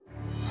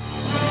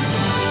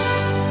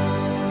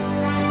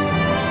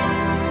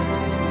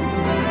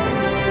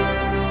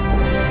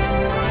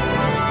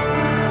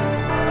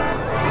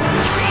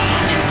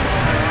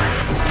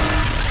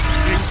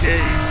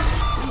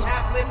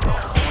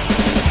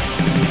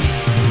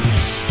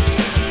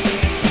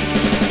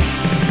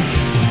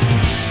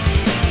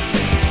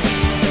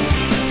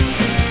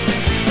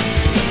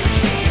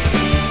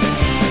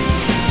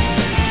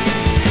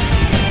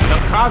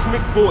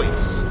Cosmick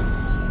Voice.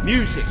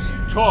 Music,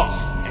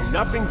 talk, and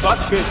nothing but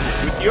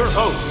business with your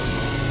hosts,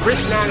 Chris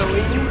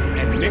Nanolini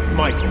and Nick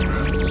Michaels.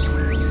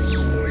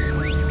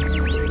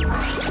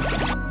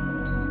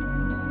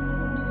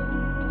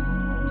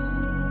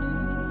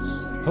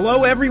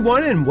 Hello,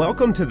 everyone, and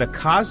welcome to the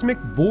Cosmick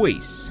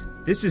Voice.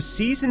 This is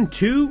Season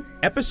 2,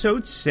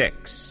 Episode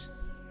 6.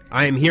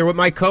 I am here with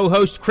my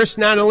co-host, Chris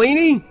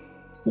Nanolini.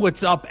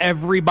 What's up,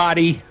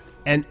 everybody?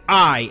 And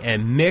I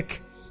am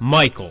Mick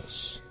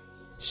Michaels.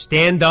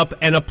 Stand up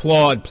and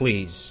applaud,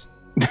 please.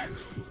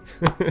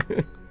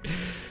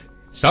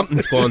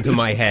 Something's going to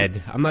my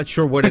head. I'm not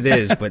sure what it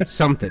is, but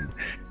something.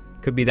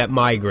 Could be that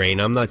migraine.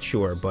 I'm not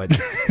sure, but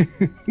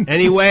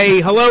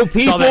anyway, hello,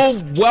 people.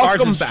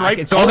 Welcome back.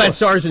 It's all that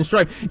stars and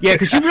stripes. Yeah,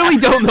 because you really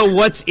don't know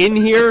what's in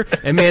here,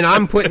 and man,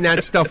 I'm putting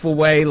that stuff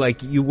away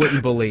like you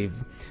wouldn't believe.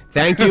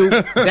 Thank you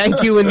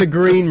in the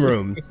green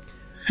room.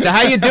 So,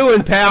 how you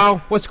doing, pal?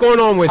 What's going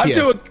on with you? I'm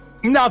doing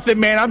nothing,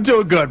 man. I'm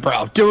doing good,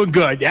 bro. Doing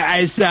good.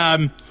 As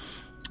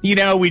you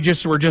know, we're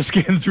just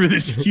getting through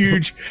this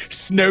huge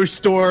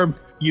snowstorm.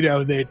 You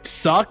know, that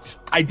sucked.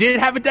 I did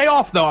have a day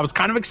off, though. I was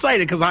kind of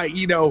excited because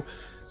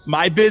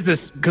my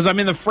business, because I'm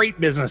in the freight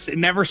business, it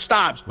never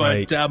stops.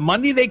 But right.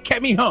 Monday, they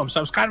kept me home, so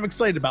I was kind of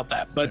excited about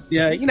that. But,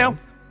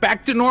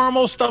 back to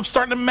normal, stuff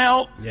starting to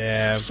melt.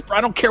 Yeah.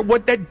 I don't care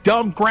what that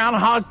dumb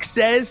groundhog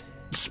says.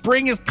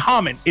 Spring is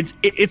coming.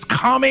 It's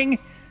coming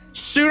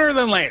sooner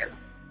than later.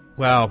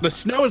 Well, the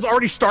snow is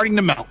already starting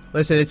to melt.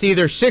 Listen, it's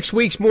either 6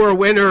 weeks more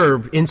winter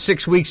or in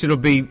 6 weeks it'll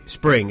be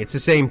spring. It's the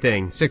same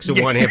thing. 6 of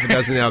one, half a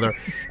dozen the other.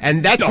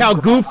 And that's how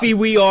goofy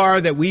we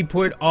are that we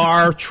put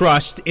our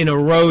trust in a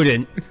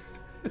rodent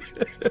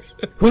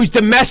who's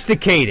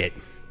domesticated.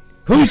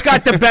 Who's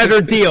got the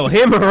better deal,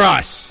 him or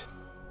us?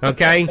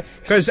 Okay?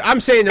 Because I'm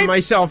saying to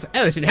myself,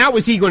 hey, listen, how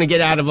was he going to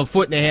get out of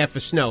 1.5 feet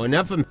of snow? And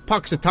up in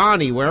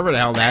Puxatawny, wherever the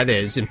hell that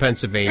is in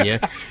Pennsylvania,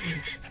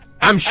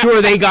 I'm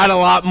sure they got a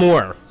lot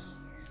more.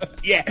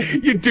 Yeah,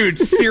 dude,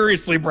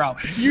 seriously, bro.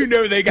 You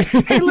know they got...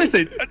 Hey,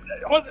 listen,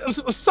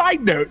 a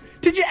side note.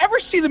 Did you ever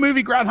see the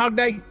movie Groundhog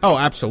Day? Oh,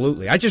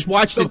 absolutely. I just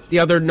watched it the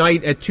other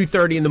night at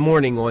 2:30 in the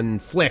morning on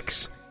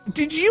Flicks.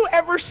 Did you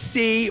ever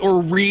see or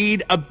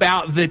read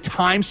about the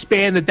time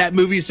span that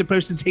movie is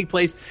supposed to take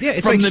place? Yeah,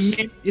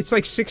 it's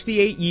like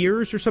 68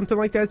 years or something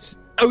like that.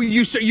 Oh,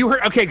 you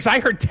heard? Okay, because I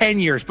heard 10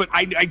 years, but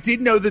I did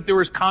know that there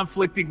was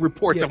conflicting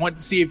reports. Yeah. I wanted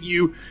to see if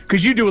you,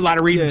 because you do a lot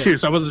of reading too,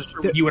 so I wasn't sure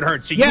what you had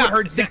heard. So you had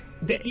heard 6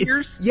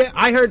 years? Yeah,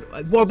 I heard.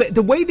 Well,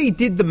 the way they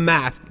did the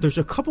math, there's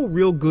a couple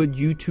real good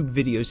YouTube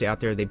videos out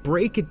there. They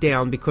break it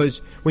down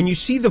because when you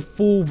see the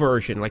full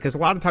version, like, because a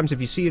lot of times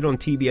if you see it on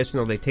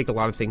TBS, they take a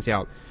lot of things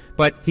out.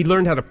 But he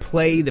learned how to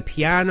play the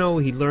piano.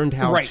 He learned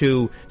how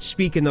to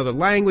speak another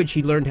language.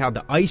 He learned how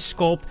to ice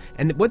sculpt.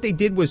 And what they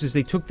did was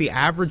they took the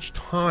average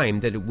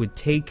time that it would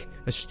take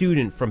a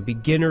student from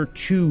beginner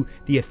to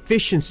the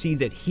efficiency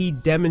that he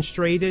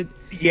demonstrated.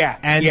 Yeah.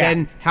 And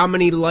then how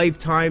many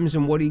lifetimes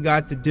and what he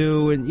got to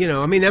do. And,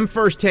 them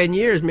first 10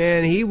 years,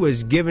 man, he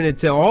was giving it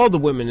to all the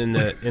women in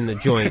the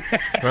joint,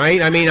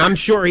 right? I mean, I'm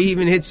sure he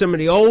even hit some of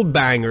the old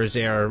bangers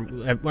there.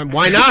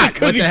 Why not?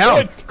 What the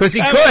hell? Because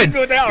he could.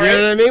 You know what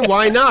I mean?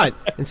 Why not?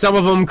 And some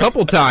of them a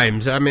couple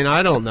times. I mean,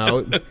 I don't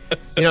know.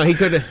 He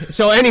could have.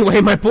 So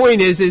anyway, my point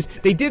is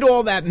they did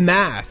all that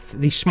math,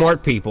 these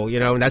smart people,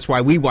 and that's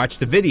why we watch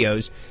the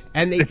videos.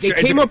 And they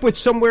came up with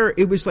somewhere,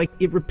 it was like,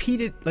 it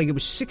repeated, like it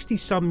was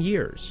 60-some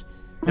years.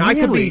 Now,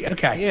 really? I could be,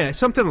 okay. Yeah,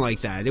 something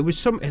like that. It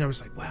was and I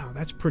was like, wow,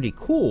 that's pretty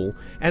cool.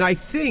 And I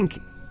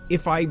think,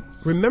 if I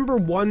remember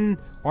one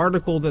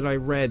article that I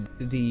read,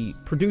 the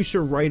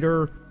producer,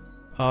 writer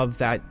of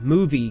that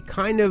movie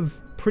kind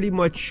of pretty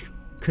much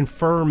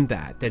confirmed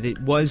that it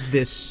was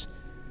this...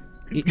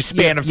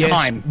 span of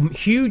time.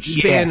 Huge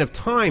span of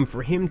time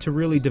for him to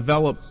really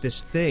develop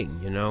this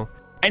thing,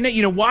 I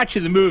know,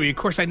 watching the movie, of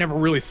course, I never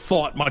really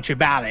thought much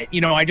about it.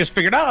 I just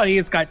figured,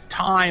 he's got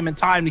time and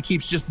time. He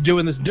keeps just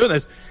doing this and doing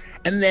this.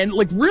 And then,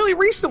 like, really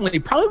recently,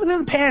 probably within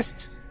the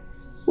past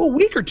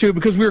week or two,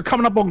 because we were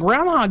coming up on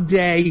Groundhog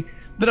Day,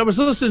 that I was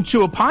listening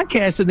to a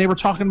podcast, and they were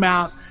talking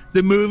about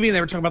the movie, and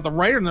they were talking about the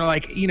writer, and they're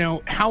like,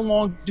 how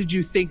long did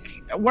you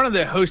think, one of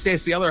the hosts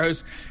asked the other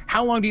host,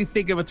 how long do you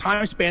think of a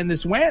time span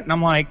this went? And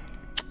I'm like,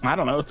 I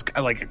don't know. It's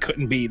like, it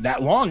couldn't be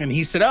that long. And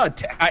he said, I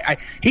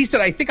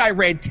think I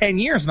read 10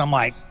 years. And I'm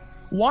like,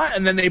 what?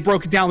 And then they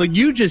broke it down like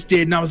you just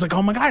did. And I was like,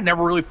 oh my God, I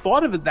never really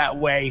thought of it that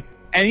way.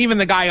 And even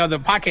the guy on the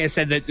podcast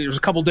said that there's a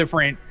couple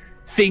different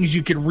things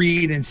you could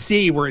read and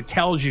see where it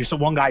tells you. So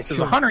one guy says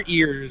 100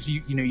 years.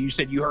 You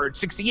said you heard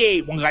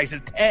 68. One guy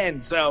says 10.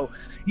 So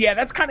yeah,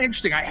 that's kind of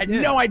interesting. I had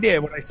no idea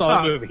when I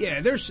saw the movie.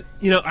 Yeah, there's,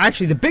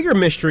 actually the bigger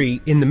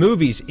mystery in the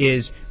movies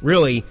is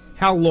really,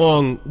 how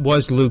long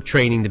was Luke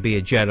training to be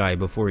a Jedi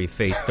before he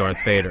faced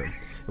Darth Vader?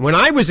 When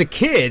I was a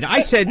kid,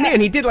 I said,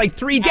 man, he did like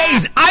 3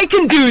 days. I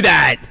can do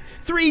that.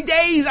 3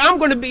 days, I'm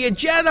going to be a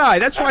Jedi.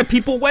 That's why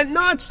people went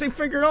nuts. They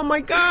figured, oh, my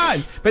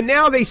God. But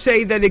now they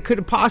say that it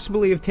could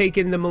possibly have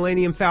taken the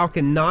Millennium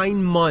Falcon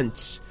 9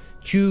 months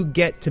to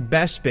get to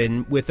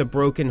Bespin with a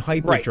broken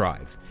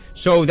hyperdrive.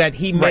 So that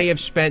he may have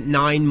spent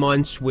 9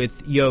 months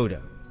with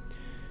Yoda.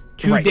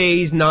 2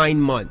 days, 9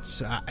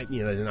 months. I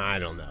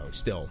don't know.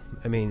 Still,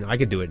 I mean, I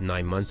could do it in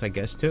 9 months, I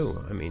guess,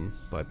 too. I mean,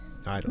 but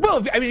I don't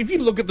know. Well, if you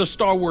look at the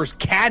Star Wars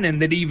canon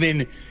that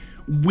even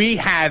we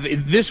have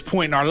at this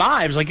point in our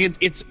lives, like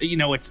it's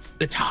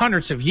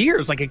hundreds of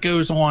years. Like it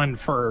goes on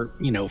for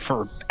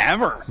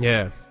forever.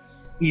 Yeah.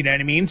 You know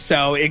what I mean?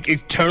 So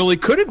it totally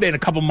could have been a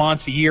couple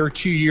months, a year,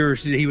 2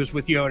 years that he was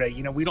with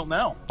Yoda. We don't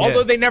know. Yeah.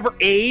 Although they never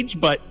age,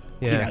 but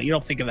you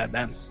don't think of that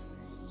then.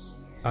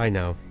 I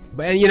know.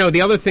 And,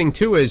 the other thing,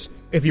 too, is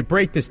if you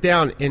break this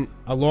down in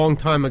a long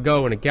time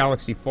ago in a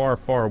galaxy far,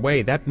 far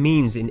away, that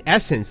means, in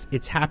essence,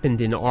 it's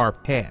happened in our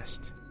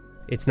past.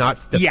 It's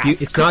not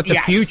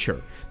the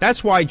future.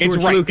 That's why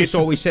George Lucas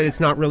always said it's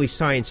not really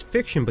science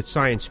fiction, but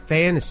science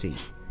fantasy.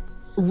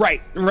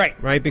 Right.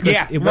 Because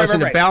it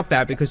wasn't about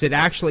that, because it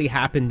actually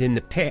happened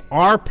in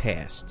our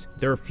past,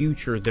 their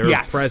future, their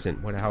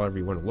present, however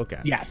you want to look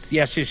at it.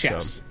 Yes.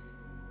 So,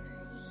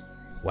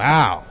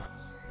 wow.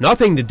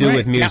 Nothing to do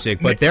with music,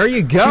 but there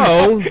you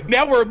go.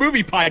 Now we're a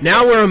movie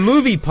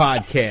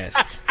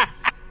podcast.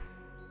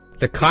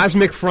 The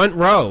Cosmick Front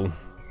Row.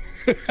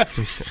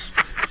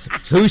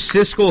 Who's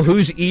Siskel?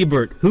 Who's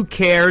Ebert? Who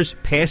cares?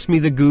 Pass me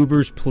the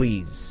goobers,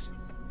 please.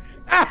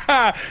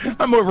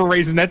 I'm over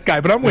raising that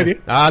guy, but I'm with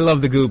you. I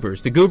love the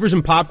goobers. The goobers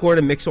and popcorn,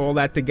 and mix all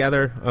that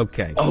together.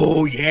 Okay.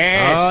 Oh,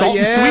 yeah. Salt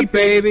and sweet,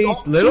 baby.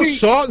 Salt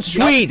and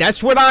sweet. Yep.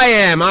 That's what I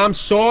am. I'm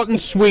salt and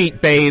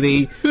sweet,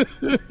 baby.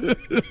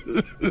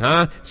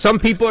 Some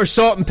people are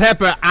salt and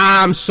pepper.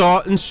 I'm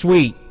salt and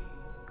sweet.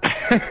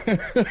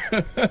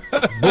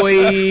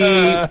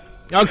 Boy.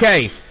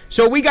 Okay.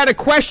 So we got a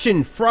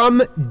question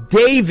from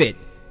David.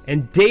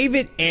 And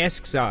David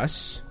asks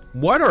us,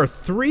 what are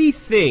 3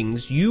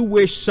 things you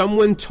wish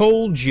someone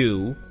told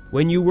you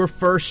when you were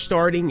first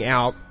starting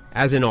out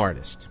as an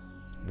artist?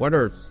 What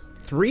are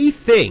 3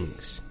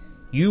 things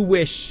you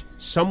wish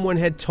someone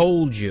had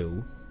told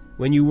you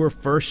when you were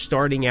first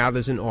starting out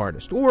as an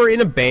artist? Or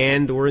in a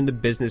band, or in the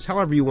business,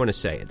 however you want to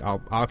say it.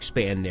 I'll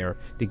expand there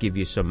to give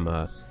you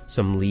some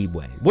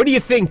leeway. What do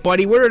you think,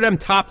 buddy? What are them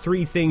top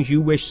 3 things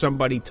you wish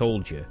somebody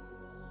told you?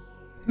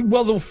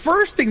 Well, the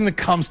first thing that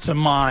comes to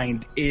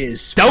mind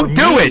is... Don't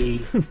do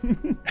it!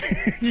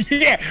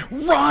 Yeah,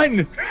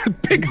 run!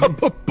 Pick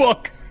up a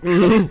book.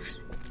 Mm-hmm.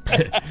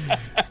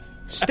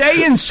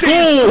 Stay in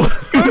school!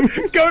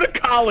 Go to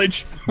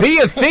college. Be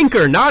a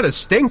thinker, not a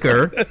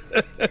stinker.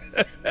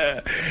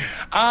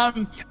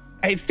 I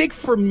think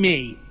for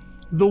me,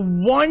 the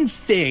one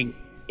thing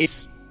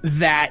is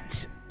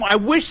that I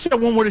wish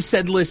someone would have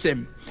said,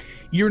 listen,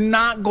 you're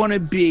not going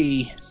to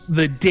be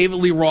the David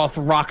Lee Roth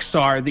rock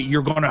star that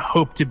you're going to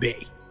hope to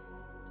be.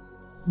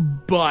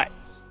 But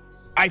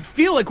I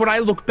feel like when I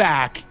look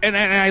back, and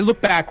I look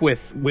back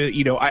with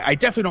I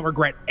definitely don't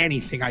regret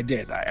anything I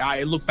did.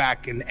 I look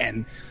back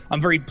and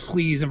I'm very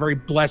pleased and very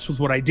blessed with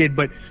what I did.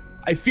 But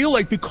I feel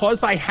like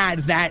because I had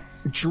that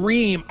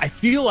dream, I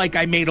feel like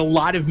I made a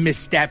lot of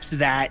missteps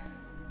that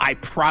I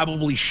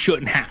probably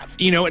shouldn't have.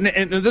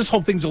 And this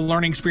whole thing's a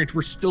learning experience.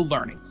 We're still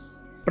learning.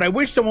 But I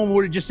wish someone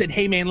would have just said,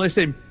 hey, man,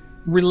 listen,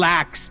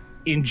 relax.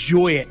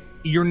 Enjoy it.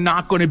 You're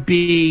not going to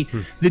be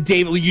the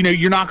David,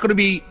 you're not going to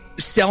be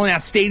selling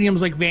out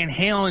stadiums like Van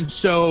Halen.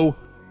 So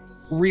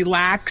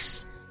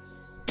relax,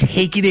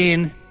 take it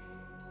in,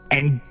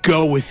 and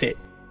go with it.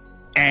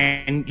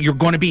 And you're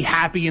going to be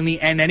happy in the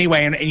end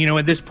anyway. And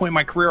at this point in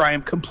my career, I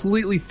am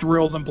completely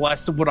thrilled and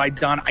blessed of what I've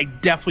done. I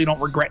definitely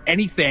don't regret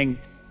anything.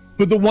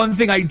 But the one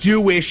thing I do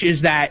wish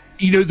is that,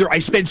 I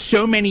spent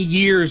so many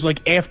years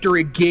like after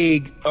a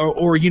gig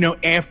or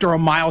after a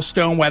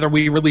milestone, whether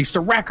we released a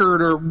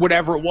record or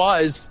whatever it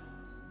was,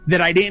 that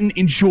I didn't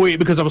enjoy it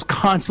because I was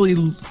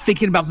constantly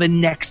thinking about the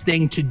next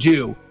thing to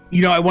do.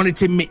 I wanted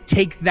to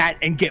take that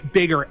and get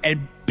bigger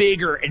and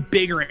bigger and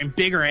bigger and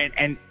bigger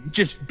and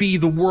just be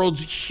the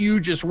world's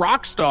hugest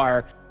rock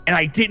star. And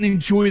I didn't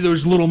enjoy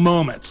those little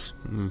moments.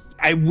 Mm-hmm.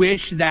 I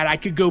wish that I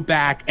could go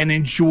back and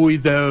enjoy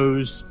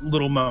those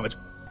little moments.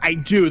 I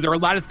do. There are a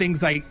lot of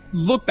things I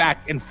look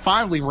back and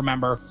fondly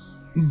remember,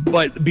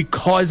 but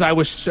because I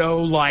was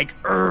so like,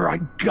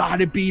 I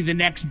gotta be the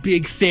next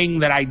big thing,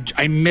 that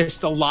I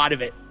missed a lot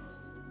of it.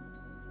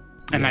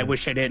 And I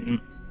wish I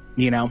didn't,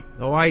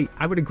 Oh, I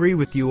would agree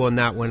with you on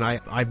that one.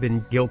 I've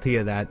been guilty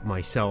of that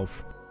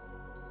myself.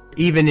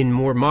 Even in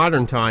more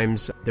modern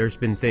times, there's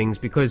been things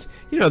because,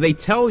 they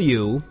tell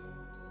you,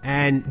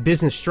 and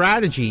business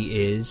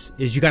strategy is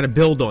you got to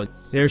build on.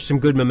 There's some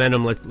good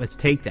momentum. Let's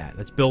take that.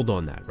 Let's build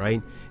on that,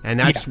 right? And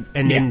that's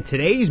in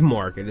today's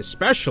market,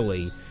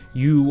 especially,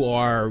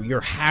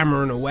 you're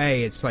hammering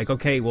away. It's like,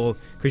 okay, well,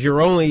 because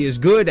you're only as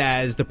good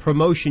as the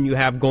promotion you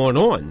have going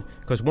on.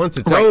 Because once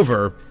it's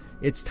over,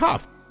 it's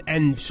tough.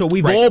 And so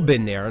we've all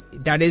been there.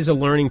 That is a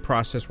learning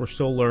process. We're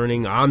still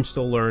learning. I'm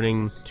still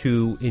learning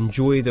to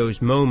enjoy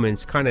those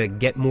moments, kind of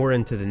get more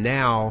into the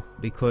now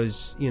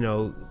because,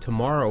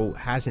 tomorrow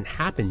hasn't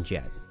happened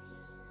yet.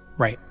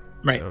 Right.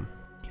 So.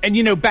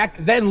 And, back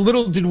then,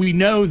 little did we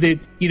know that,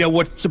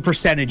 what's the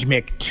percentage,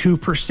 Mick?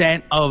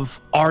 2%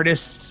 of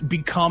artists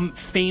become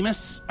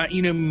famous,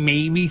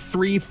 maybe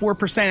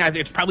 3-4%.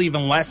 It's probably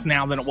even less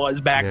now than it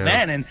was back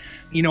then. And,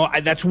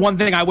 that's one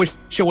thing I wish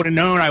I would have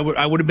known. I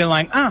would have been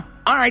like, all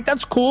right,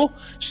 that's cool.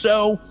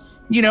 So,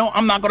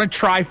 I'm not going to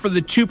try for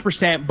the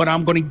 2%, but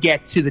I'm going to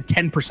get to the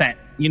 10%,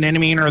 you know what I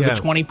mean? Or the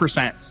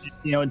 20%,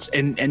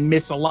 and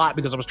miss a lot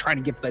because I was trying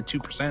to get to that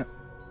 2%.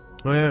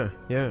 Oh,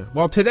 yeah.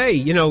 Well, today,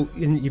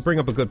 and you bring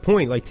up a good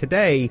point. Like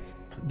today,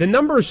 the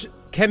numbers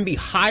can be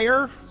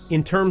higher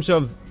in terms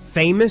of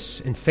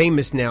famous, and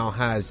famous now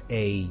has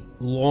a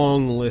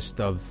long list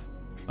of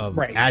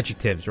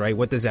adjectives, right?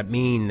 What does that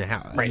mean?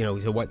 How,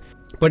 so what?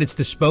 But it's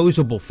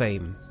disposable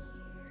fame.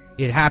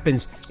 It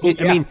happens. I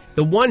mean,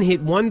 the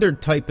one-hit wonder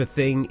type of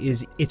thing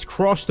it's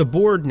crossed the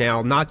board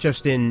now, not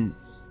just in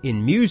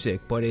music,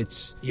 but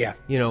it's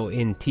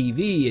in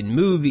TV and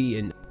movie,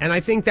 and I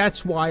think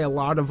that's why a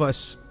lot of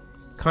us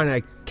kind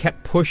of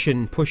kept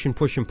pushing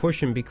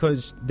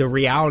because the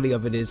reality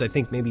of it is, I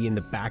think maybe in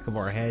the back of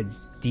our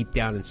heads, deep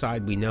down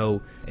inside, we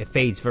know it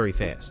fades very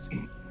fast.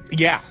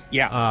 Yeah.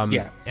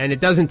 And it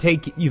doesn't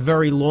take you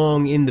very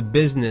long in the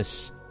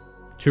business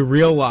to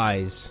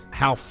realize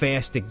how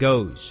fast it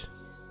goes.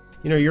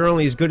 You're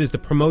only as good as the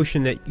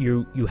promotion that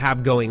you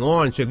have going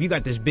on. So if you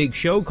got this big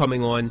show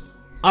coming on,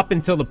 up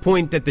until the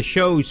point that the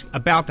show's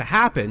about to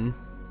happen,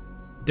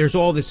 there's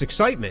all this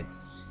excitement.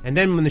 And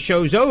then when the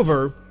show's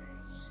over,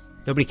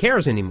 nobody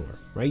cares anymore,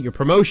 right? Your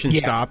promotion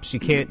stops. You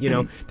can't,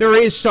 there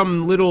is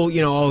some little,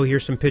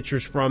 here's some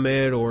pictures from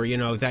it, or,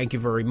 thank you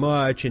very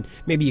much. And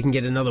maybe you can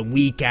get another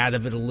week out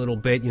of it a little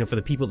bit, for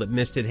the people that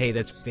missed it. Hey,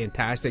 that's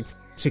fantastic.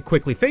 So it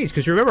quickly fades.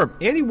 Because you remember,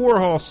 Andy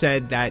Warhol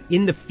said that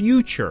in the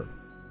future,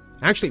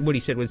 actually what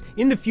he said was,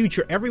 in the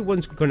future,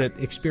 everyone's going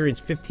to experience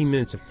 15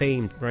 minutes of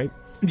fame, right?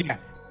 Yeah.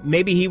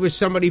 Maybe he was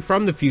somebody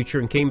from the future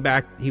and came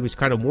back. He was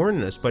kind of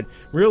warning us. But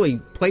really,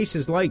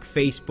 places like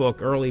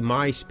Facebook, early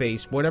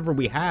MySpace, whatever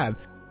we have,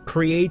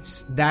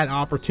 creates that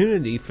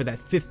opportunity for that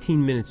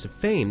 15 minutes of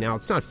fame. Now,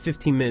 it's not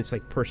 15 minutes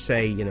like per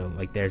se,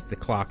 like there's the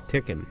clock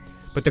ticking.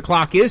 But the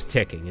clock is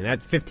ticking. And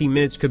that 15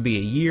 minutes could be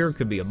a year,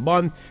 could be a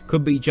month,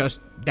 could be just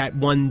that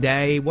one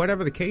day,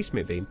 whatever the case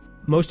may be.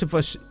 Most of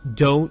us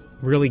don't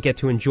really get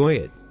to enjoy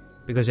it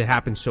because it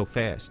happens so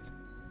fast.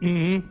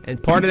 Mm-hmm.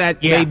 And part of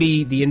that may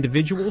be the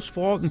individual's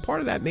fault, and part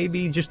of that may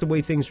be just the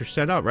way things are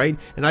set up, right?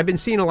 And I've been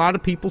seeing a lot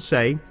of people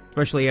say,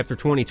 especially after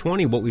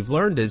 2020, what we've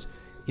learned is,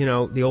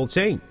 the old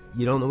saying,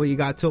 you don't know what you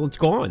got till it's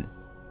gone.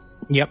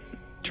 Yep,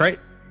 that's right.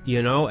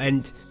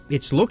 And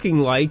it's looking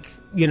like,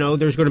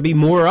 there's going to be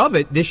more of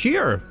it this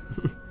year.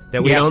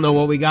 That we don't know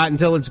what we got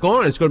until it's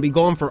gone. It's going to be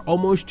gone for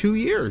almost 2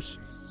 years.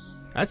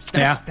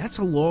 That's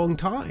a long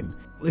time.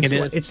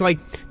 It's like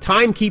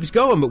time keeps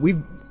going, but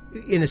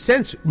in a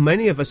sense,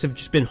 many of us have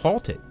just been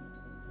halted.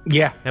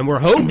 Yeah. And we're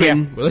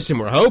hoping,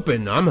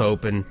 I'm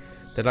hoping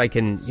that I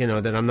can,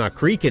 that I'm not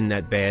creaking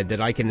that bad, that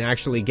I can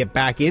actually get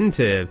back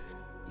into,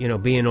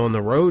 being on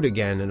the road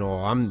again and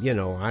all.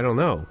 I don't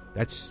know.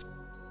 That's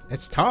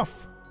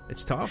tough.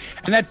 It's tough.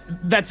 And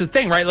that's the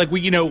thing, right? Like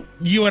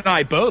you and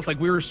I both, like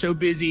we were so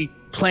busy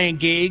playing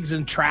gigs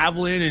and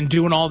traveling and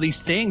doing all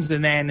these things.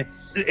 And then,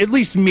 at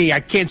least me,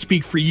 I can't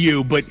speak for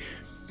you, but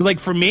like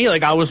for me,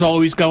 like I was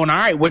always going, all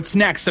right, what's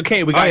next?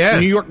 Okay, we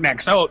got New York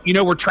next. Oh,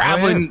 we're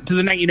traveling to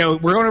the next,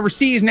 we're going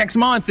overseas next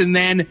month, and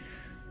then,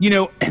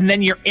 and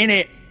then you're in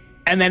it,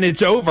 and then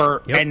it's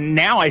over. Yep. And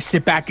now I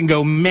sit back and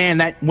go, man,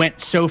 that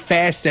went so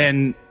fast,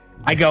 and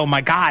I go,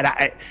 my God,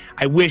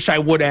 I wish I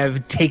would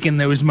have taken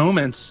those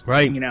moments.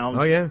 Right.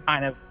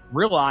 Kind of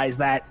realize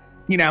that,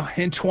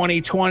 in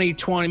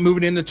 2020,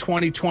 moving into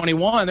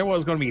 2021, there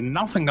was going to be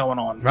nothing going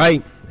on.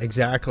 Right.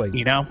 Exactly.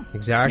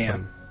 Exactly. Yeah.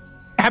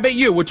 How about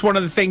you? What's one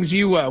of the things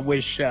you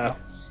wish?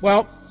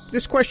 Well,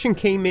 this question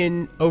came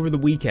in over the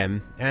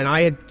weekend, and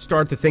I had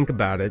started to think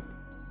about it.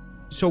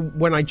 So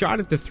when I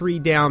jotted the three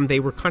down, they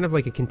were kind of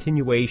like a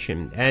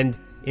continuation. And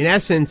in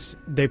essence,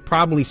 they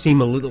probably seem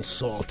a little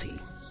salty.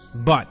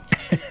 But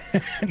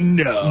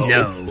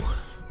no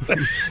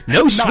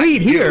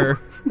sweet here.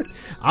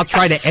 I'll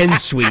try to end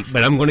sweet,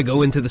 but I'm going to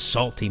go into the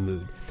salty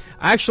mood.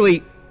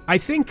 Actually, I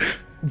think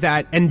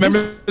that, and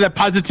remember that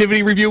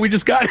positivity review we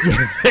just got?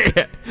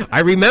 I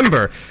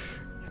remember.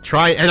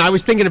 And I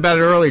was thinking about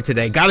it earlier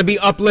today. Got to be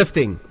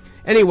uplifting.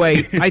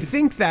 Anyway, I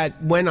think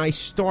that when I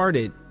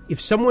started,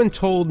 if someone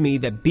told me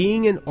that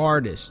being an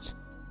artist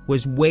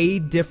was way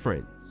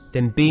different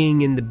than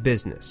being in the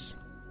business.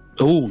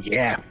 Oh,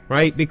 yeah.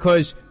 Right?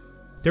 Because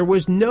there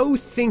was no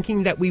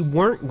thinking that we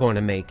weren't going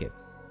to make it.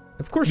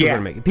 Of course we're going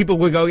to make it. People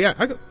would go, yeah,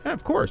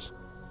 of course.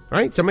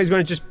 Right? Somebody's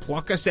going to just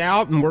pluck us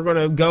out and we're going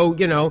to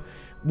go,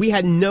 We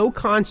had no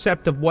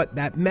concept of what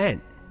that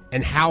meant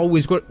and how it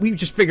was going. We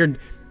just figured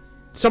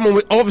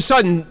all of a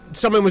sudden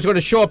someone was going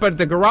to show up at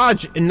the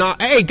garage and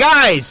not, hey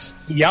guys.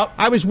 Yep.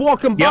 I was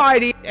walking by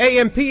the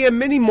AM/PM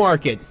mini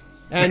market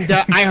and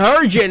I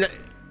heard you. And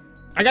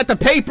I got the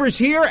papers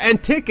here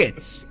and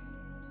tickets.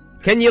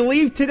 Can you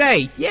leave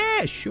today?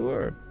 Yeah,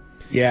 sure.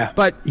 Yeah.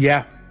 But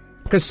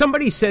Because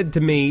somebody said to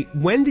me,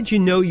 when did you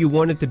know you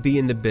wanted to be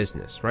in the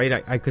business,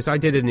 right? Because I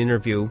did an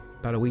interview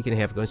about a week and a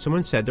half ago, and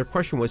someone said, their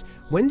question was,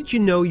 when did you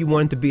know you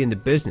wanted to be in the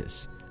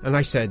business? And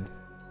I said,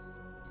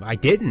 I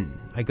didn't.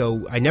 I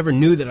go, I never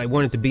knew that I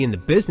wanted to be in the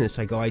business.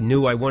 I go, I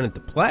knew I wanted to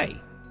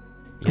play.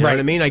 You know what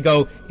I mean? I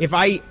go, if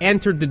I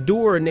entered the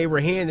door and they were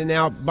handing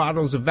out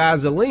bottles of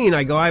Vaseline,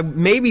 I go,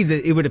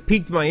 it would have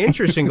piqued my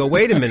interest and go,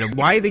 wait a minute,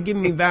 why are they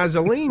giving me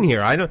Vaseline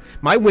here?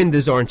 My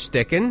windows aren't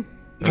sticking.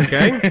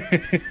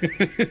 Okay.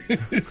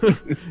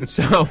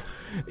 So,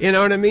 you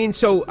know what I mean?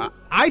 So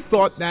I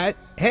thought that,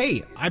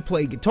 hey, I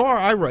play guitar,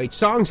 I write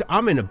songs,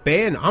 I'm in a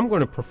band, I'm going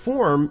to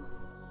perform.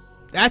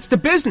 That's the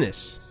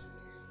business.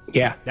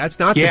 Yeah. That's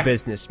not the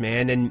business,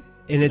 man. And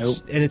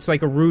it's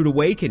like a rude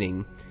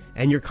awakening.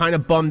 And you're kind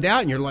of bummed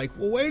out, and you're like,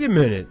 well, wait a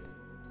minute.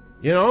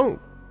 You know,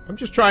 I'm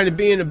just trying to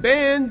be in a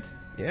band.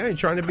 Yeah, you're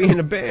trying to be in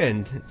a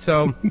band.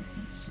 So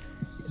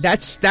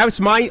that's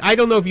my... I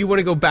don't know if you want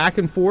to go back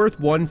and forth.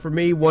 One for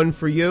me, one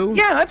for you.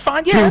 Yeah, that's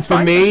fine. Yeah, two that's for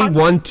fine. me,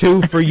 1,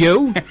 2 for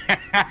you.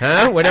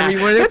 Huh? Whatever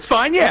you want to do. That's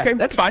fine, yeah. Okay.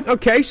 That's fine.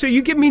 Okay, so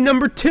you give me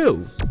number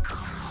 2.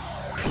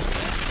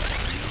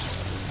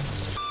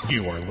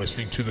 You are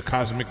listening to The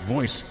Cosmick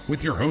Voice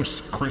with your hosts,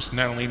 Chris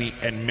Natalini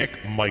and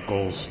Mick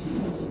Michaels.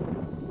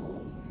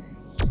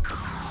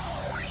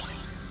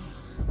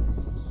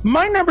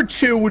 My number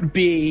 2 would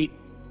be,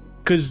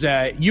 because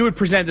you would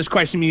present this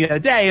question to me the other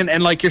day,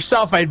 and like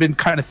yourself, I had been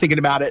kind of thinking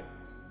about it.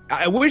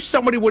 I wish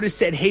somebody would have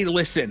said, hey,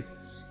 listen,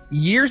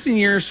 years and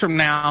years from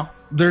now,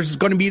 there's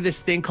going to be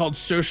this thing called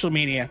social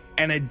media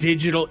and a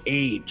digital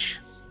age.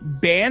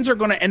 Bands are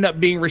going to end up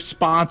being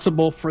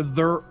responsible for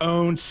their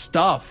own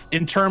stuff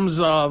in terms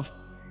of,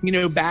 you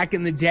know, back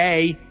in the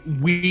day,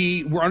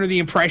 we were under the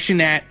impression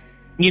that,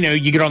 you know,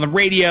 you get on the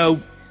radio,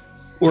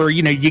 or,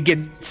 you know, you get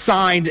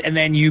signed and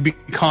then you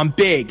become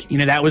big. You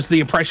know, that was the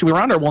impression we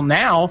were under. Well,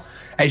 now,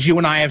 as you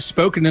and I have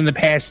spoken in the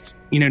past,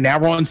 you know, now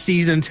we're on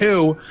season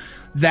 2,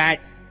 that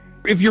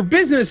if your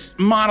business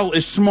model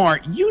is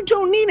smart, you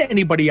don't need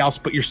anybody else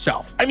but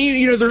yourself. I mean,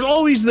 you know, there's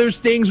always those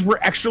things for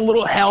extra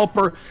little help,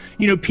 or,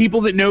 you know,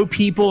 people that know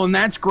people, and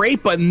that's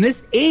great. But in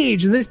this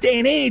age, in this day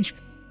and age,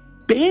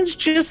 bands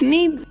just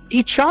need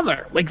each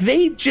other. Like,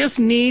 they just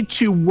need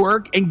to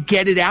work and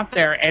get it out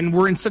there. And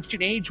we're in such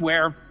an age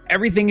where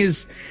everything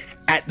is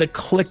at the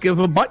click of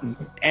a button,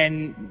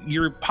 and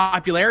your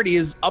popularity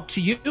is up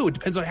to you. It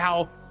depends on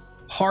how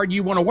hard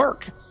you want to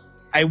work.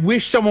 I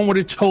wish someone would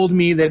have told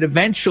me that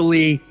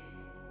eventually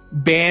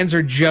bands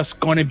are just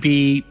going to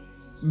be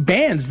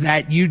bands,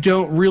 that you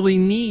don't really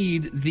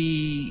need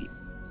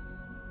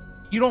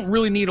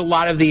a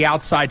lot of the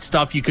outside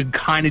stuff. You could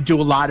kind of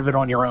do a lot of it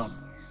on your own.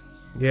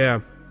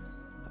 Yeah.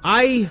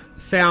 I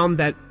found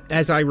that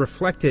as I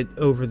reflected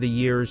over the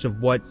years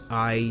of what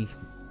I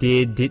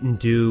didn't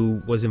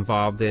do, was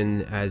involved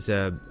in as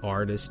a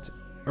artist,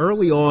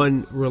 early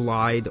on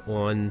relied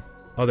on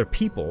other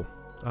people,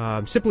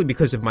 simply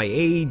because of my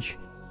age,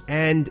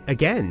 and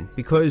again,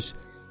 because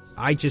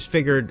I just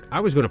figured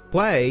I was going to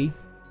play,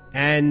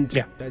 and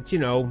that, you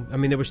know, I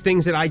mean, there was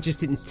things that I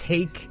just didn't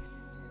take,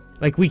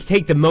 like, we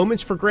take the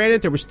moments for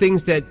granted. There was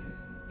things that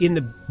in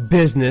the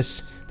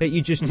business that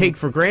you just take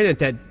for granted,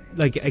 that,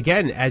 like,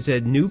 again, as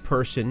a new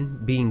person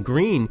being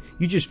green,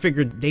 you just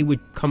figured they would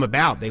come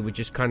about. They would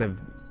just kind of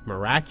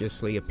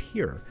miraculously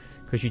appear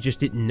because you just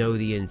didn't know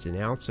the ins and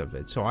outs of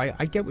it. So I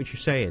get what you're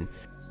saying.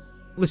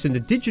 Listen, the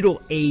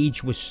digital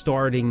age was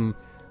starting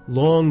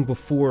long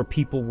before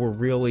people were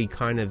really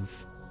kind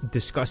of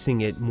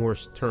discussing it more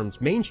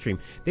terms mainstream.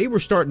 They were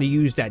starting to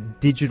use that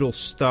digital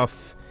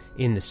stuff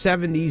in the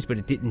 70s, but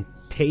it didn't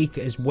take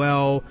as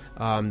well.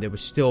 There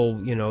was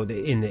still, you know,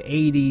 in the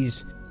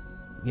 80s,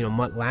 you know,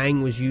 Mutt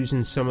Lange was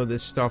using some of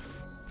this stuff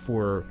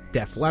for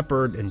Def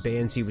Leppard and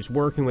bands he was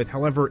working with.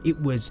 However,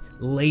 it was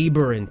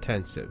labor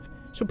intensive.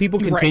 So people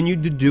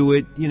continued to do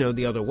it, you know,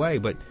 the other way.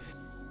 But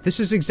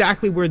this is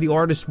exactly where the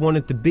artists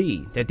wanted to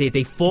be, that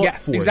they fought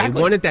for. Exactly. They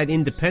wanted that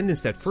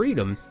independence, that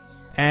freedom.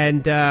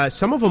 And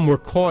some of them were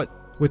caught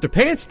with their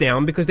pants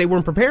down because they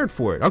weren't prepared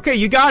for it. Okay,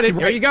 you got it.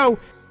 There you go.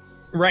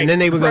 Right. And then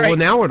they would go, well,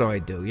 now what do I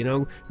do? You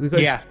know,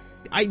 because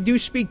I do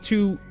speak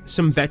to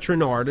some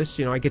veteran artists.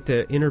 You know, I get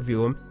to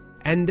interview them.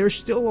 And there's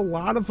still a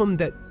lot of them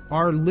that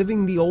are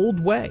living the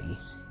old way,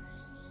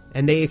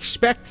 and they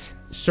expect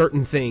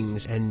certain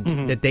things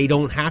and that they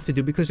don't have to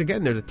do because,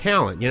 again, they're the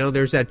talent. You know,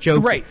 there's that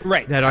joke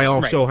that I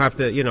also have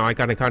to, you know, I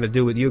got to kind of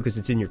do with you because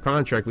it's in your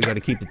contract. We got to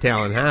keep the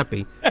talent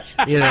happy.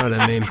 You know what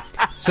I mean?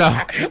 So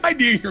I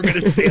knew you were going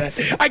to say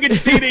that. I could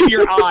see it in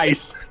your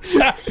eyes.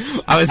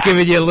 I was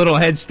giving you a little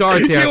head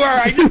start there. You were.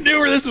 I just knew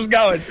where this was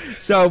going.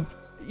 So,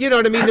 you know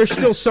what I mean? There's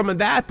still some of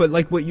that, but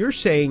like what you're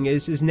saying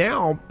is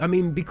now, I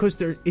mean, because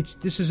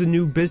this is a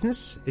new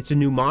business, it's a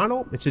new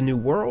model, it's a new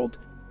world,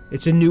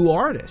 it's a new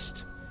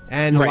artist.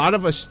 And a lot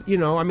of us, you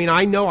know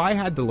I know I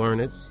had to learn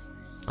it.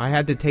 I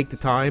had to take the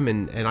time,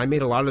 and I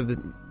made a lot of the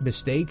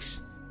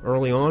mistakes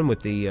early on with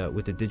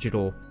the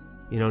digital,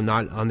 you know,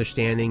 not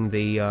understanding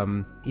the,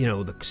 you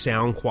know, the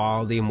sound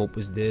quality and what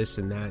was this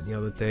and that and the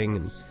other thing.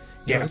 And,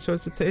 you know, so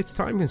it's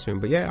time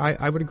consuming. But, yeah,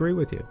 I would agree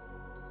with you.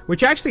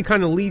 Which actually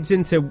kind of leads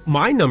into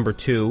my number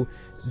 2,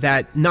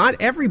 that not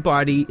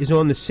everybody is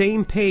on the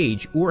same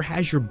page or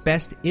has your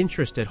best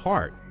interest at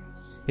heart.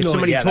 If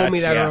somebody told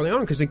me that early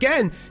on, because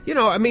again,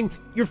 I mean,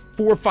 you're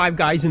 4 or 5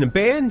 guys in a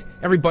band,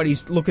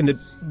 everybody's looking to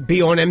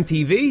be on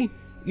MTV,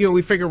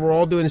 we figure we're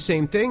all doing the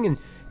same thing,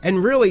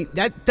 and really,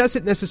 that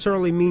doesn't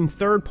necessarily mean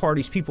third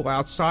parties, people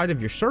outside of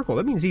your circle.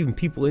 That means even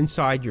people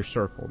inside your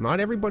circle. Not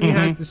everybody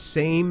has the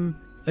same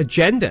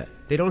agenda.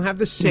 They don't have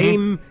the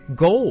same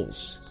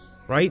goals,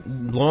 right?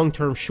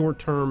 Long-term,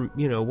 short-term,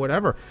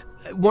 whatever.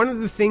 One of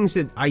the things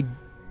that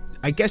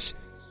I guess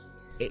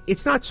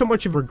it's not so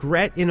much of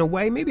regret in a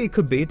way. Maybe it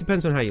could be. It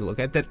depends on how you look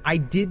at it. That I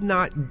did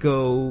not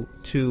go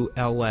to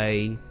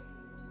L.A.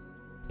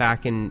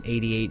 back in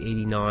 88,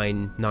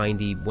 89,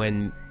 90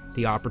 when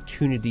the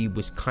opportunity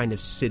was kind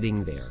of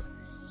sitting there.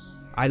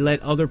 I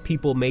let other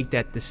people make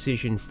that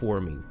decision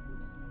for me.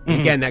 And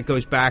again, that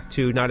goes back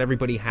to not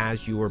everybody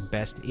has your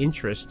best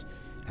interest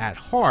at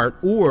heart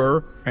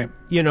or,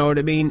 you know what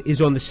I mean,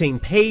 is on the same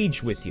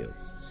page with you.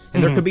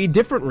 And there could be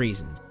different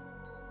reasons.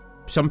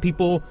 Some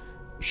people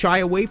shy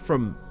away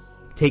from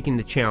taking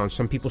the challenge.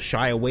 Some people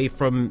shy away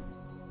from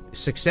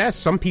success.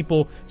 Some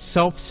people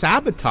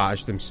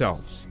self-sabotage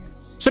themselves.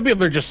 Some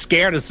people are just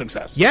scared of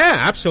success. Yeah,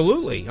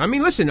 absolutely. I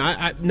mean, listen,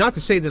 I not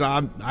to say that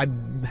I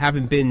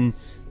haven't been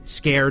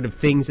scared of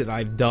things that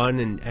I've done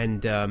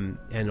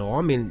and all.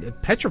 I mean,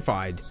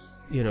 petrified,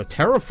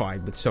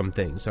 terrified with some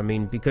things. I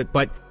mean,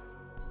 but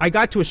I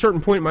got to a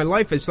certain point in my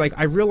life. It's like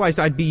I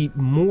realized I'd be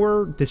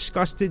more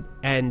disgusted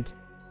and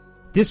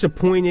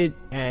disappointed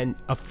and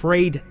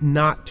afraid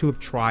not to have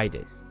tried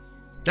it.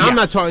 Now, I'm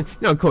not talking,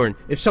 Corin,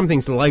 if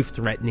something's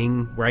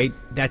life-threatening, right,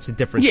 that's a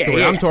different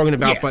story. I'm talking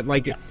about, but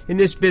in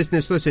this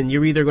business, listen,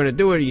 you're either going to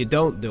do it or you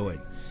don't do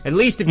it. At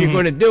least if you're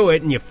going to do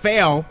it and you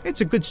fail,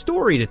 it's a good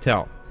story to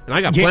tell. And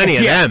I got plenty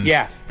of them.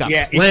 Got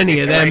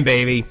plenty of them,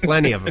 baby.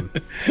 Plenty of them.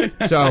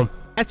 So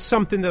that's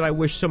something that I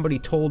wish somebody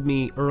told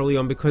me early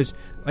on because,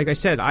 like I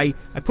said, I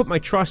put my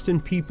trust in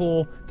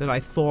people that I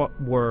thought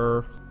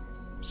were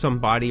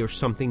somebody or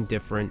something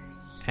different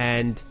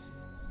and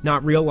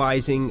not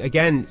realizing,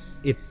 again,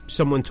 if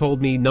someone told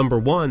me, number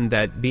one,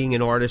 that being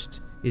an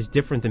artist is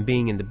different than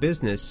being in the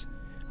business,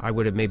 I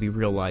would have maybe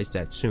realized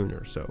that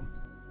sooner. So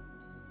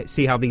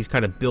see how these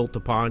kind of built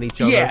upon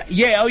each other?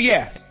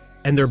 Yeah.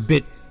 And they're a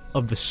bit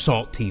of the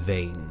salty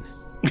vein.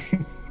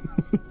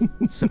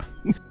 So.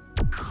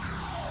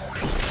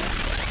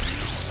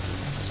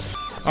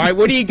 All right,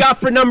 what do you got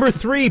for number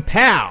 3,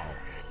 pal?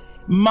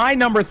 My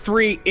number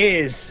 3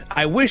 is,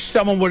 I wish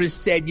someone would have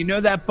said,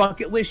 that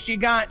bucket list you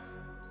got?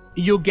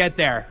 You'll get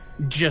there.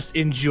 Just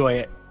enjoy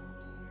it.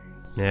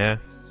 Yeah.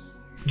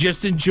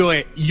 Just enjoy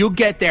it. You'll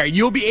get there.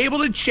 You'll be able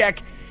to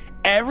check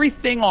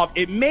everything off.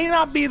 It may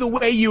not be the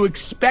way you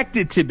expect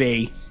it to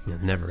be.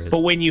 It never is.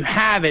 But when you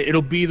have it,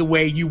 it'll be the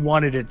way you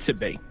wanted it to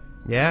be.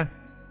 Yeah.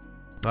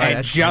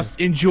 And just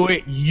enjoy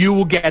it. You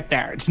will get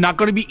there. It's not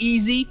going to be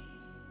easy,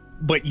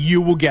 but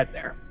you will get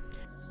there.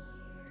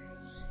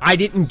 I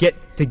didn't get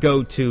to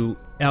go to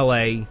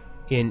L.A.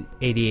 in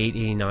 88,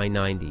 89,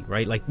 90,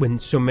 right? Like when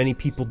so many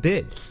people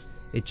did.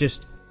 It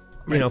just,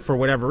 for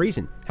whatever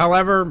reason.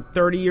 However,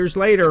 30 years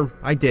later,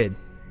 I did.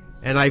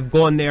 And I've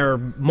gone there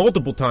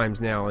multiple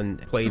times now and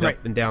played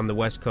up and down the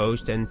West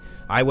Coast. And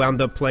I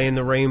wound up playing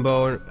the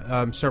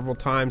Rainbow several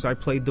times. I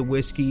played the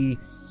Whiskey.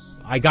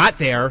 I got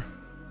there.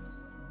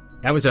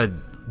 That was a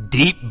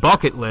deep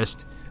bucket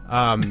list.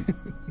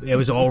 It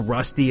was all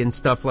rusty and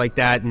stuff like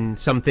that. And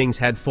some things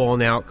had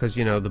fallen out because,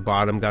 the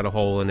bottom got a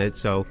hole in it.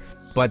 So,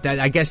 but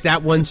I guess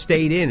that one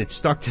stayed in. It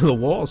stuck to the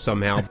wall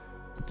somehow.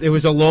 It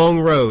was a long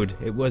road.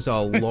 It was a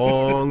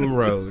long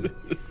road.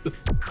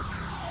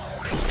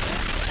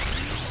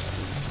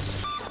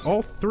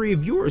 All 3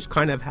 of yours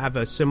kind of have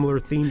a similar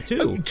theme,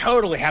 too. Oh,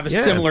 totally have a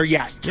similar,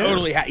 yes.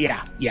 Totally,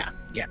 yeah.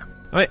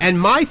 And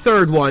my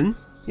third one,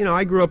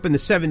 I grew up in the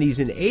 70s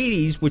and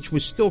 80s, which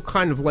was still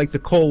kind of like the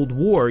Cold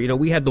War.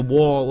 We had the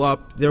wall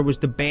up. There was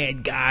the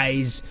bad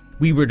guys.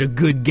 We were the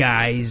good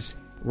guys.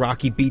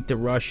 Rocky beat the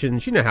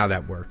Russians. You know how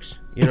that works.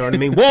 You know what I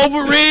mean?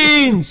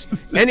 Wolverines!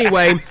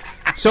 Anyway,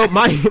 so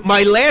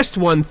my last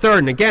one, third,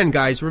 and again,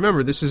 guys,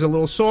 remember, this is a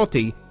little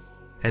salty.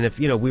 And if,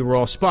 we were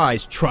all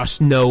spies,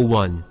 trust no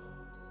one.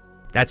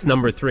 That's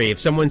number 3.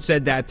 If someone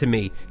said that to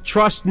me,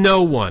 trust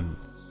no one.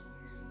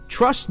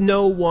 Trust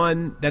no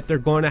one that they're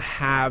going to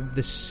have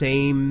the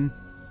same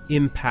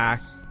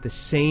impact, the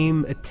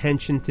same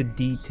attention to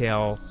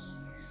detail,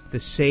 the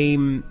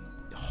same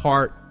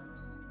heart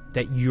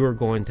that you're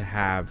going to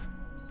have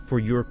for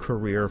your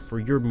career, for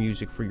your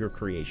music, for your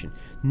creation.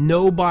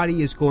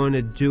 Nobody is going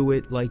to do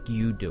it like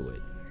you do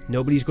it.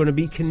 Nobody's going to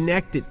be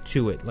connected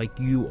to it like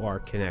you are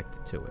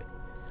connected to it.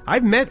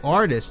 I've met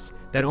artists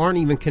that aren't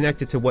even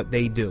connected to what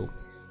they do.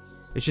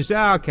 It's just,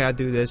 okay, I'll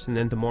do this, and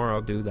then tomorrow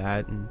I'll do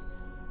that, and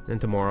then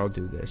tomorrow I'll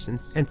do this.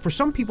 And for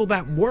some people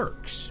that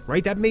works,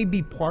 right? That may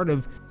be part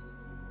of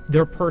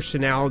their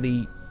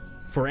personality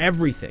for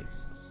everything.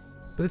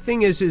 But the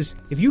thing is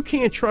if you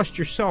can't trust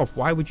yourself,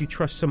 why would you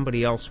trust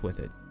somebody else with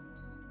it?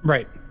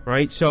 Right.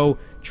 So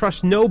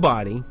trust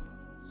nobody.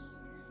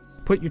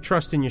 Put your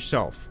trust in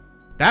yourself.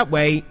 That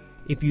way,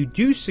 if you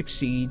do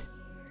succeed,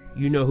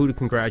 you know who to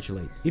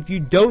congratulate. If you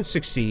don't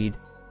succeed,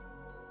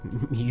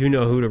 you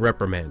know who to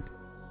reprimand.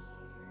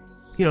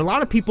 You know, a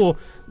lot of people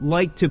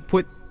like to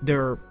put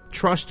their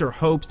trust or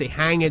hopes, they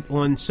hang it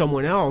on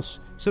someone else,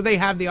 so they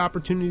have the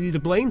opportunity to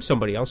blame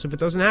somebody else if it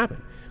doesn't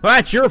happen. Well,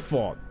 that's your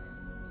fault.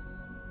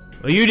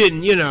 Well, you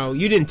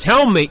didn't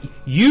tell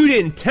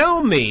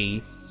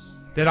me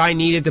that I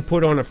needed to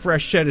put on a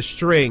fresh set of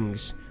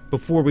strings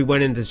before we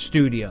went into the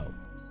studio.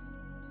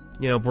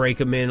 You know, break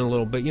them in a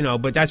little bit, you know,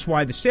 but that's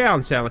why the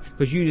sound sounded,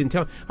 because you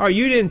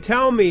didn't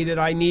tell me that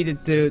I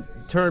needed to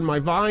turn my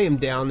volume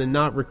down and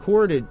not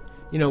record it,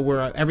 you know,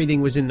 where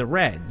everything was in the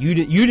red. You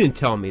didn't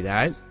tell me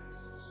that.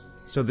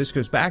 So this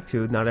goes back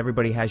to, not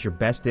everybody has your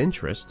best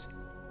interest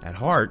at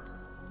heart,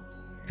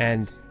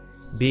 and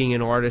being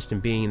an artist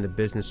and being in the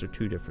business are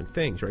two different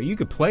things, right? You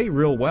could play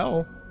real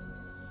well,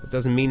 but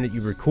doesn't mean that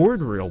you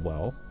record real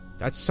well.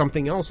 That's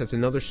something else. That's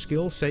another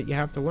skill set you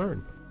have to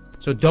learn.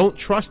 So don't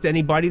trust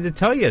anybody to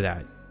tell you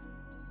that.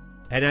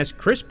 And as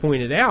Chris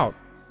pointed out,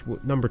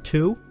 number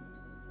 2,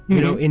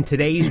 you know, in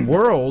today's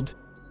world,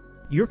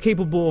 you're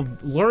capable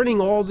of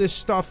learning all this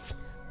stuff.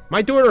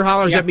 My daughter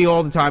hollers at me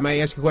all the time. I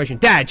ask a question,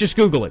 Dad, just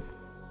Google it.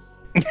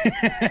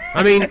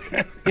 I mean,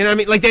 you know, I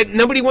mean, like that.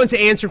 Nobody wants to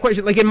answer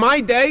questions. Like in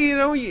my day, you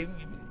know,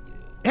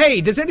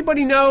 hey, does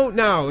anybody know?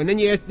 No. And then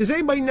you ask, does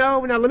anybody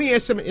know? Now let me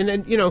ask some. And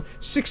then, you know,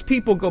 6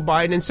 people go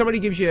by, and then somebody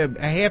gives you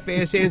a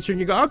half-ass answer, and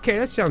you go, okay,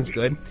 that sounds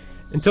good.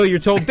 Until you're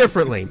told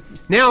differently.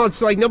 Now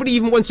it's like nobody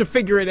even wants to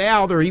figure it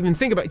out or even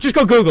think about it. Just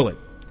go Google it.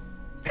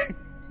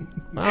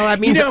 Well, that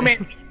means... You know,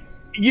 man,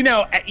 you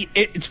know,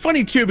 it's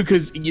funny, too,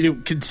 because, you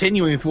know,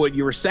 continuing with what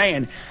you were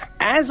saying,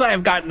 as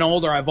I've gotten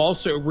older, I've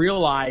also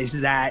realized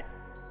that,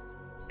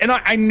 and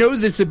I know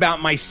this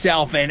about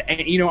myself, and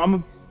you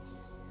know,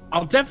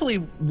 I'll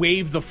definitely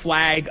wave the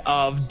flag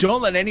of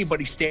don't let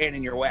anybody stand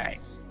in your way.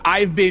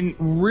 I've been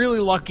really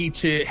lucky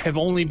to have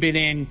only been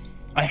in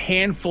a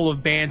handful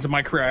of bands in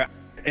my career.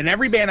 In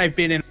every band I've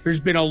been in, there's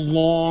been a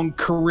long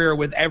career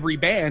with every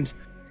band.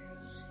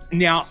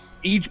 Now,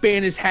 each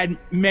band has had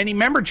many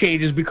member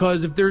changes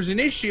because if there's an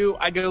issue,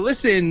 I go,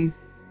 listen,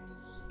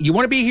 you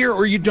want to be here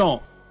or you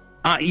don't.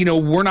 You know,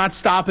 we're not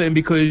stopping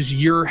because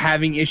you're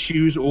having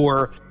issues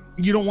or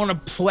you don't want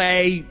to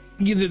play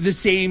the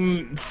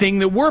same thing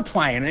that we're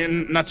playing.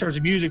 And not in terms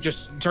of music,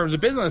 just in terms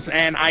of business.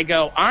 And I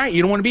go, all right,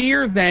 you don't want to be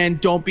here? Then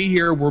don't be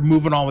here. We're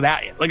moving on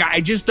without you. Like, I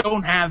just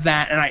don't have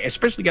that. And I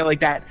especially get like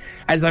that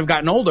as I've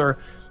gotten older.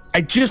 I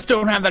just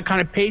don't have that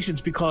kind of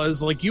patience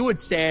because, like you had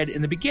said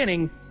in the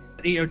beginning,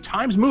 you know,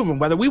 time's moving,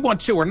 whether we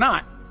want to or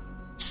not.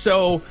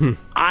 So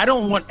I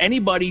don't want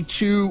anybody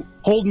to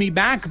hold me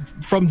back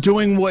from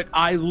doing what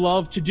I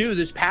love to do,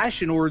 this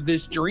passion or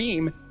this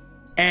dream.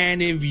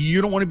 And if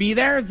you don't want to be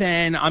there,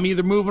 then I'm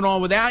either moving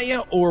on without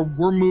you or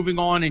we're moving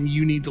on and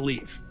you need to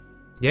leave.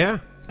 Yeah.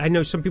 I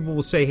know some people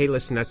will say, hey,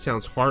 listen, that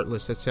sounds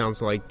heartless. That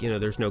sounds like, you know,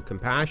 there's no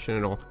compassion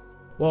and all.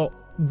 Well,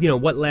 you know,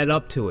 what led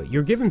up to it?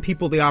 You're giving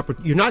people the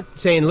opportunity. You're not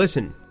saying,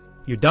 listen,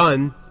 you're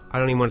done. I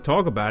don't even want to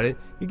talk about it.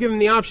 You're giving them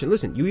the option.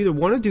 Listen, you either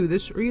want to do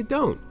this or you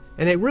don't.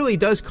 And it really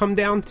does come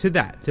down to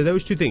that, to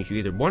those two things. You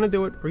either want to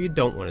do it or you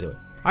don't want to do it.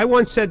 I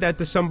once said that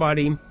to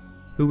somebody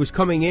who was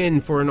coming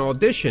in for an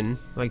audition,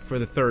 like for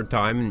the 3rd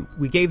time, and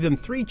we gave them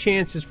 3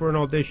 chances for an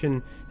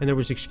audition, and there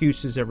was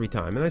excuses every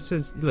time. And I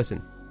says,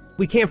 listen,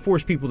 we can't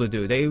force people to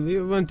do it. They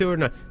want to do it or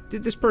not.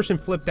 This person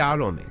flipped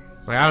out on me.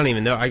 Like, I don't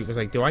even know. I was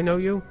like, do I know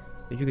you?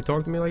 That you could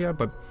talk to me like that?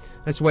 But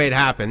that's the way it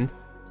happened.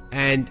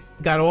 And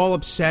got all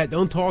upset.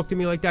 Don't talk to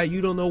me like that.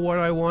 You don't know what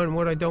I want and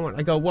what I don't want.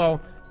 I go, well,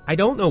 I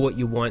don't know what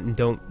you want and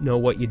don't know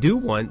what you do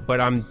want,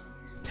 but I'm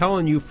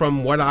telling you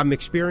from what I'm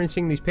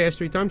experiencing these past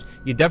 3 times,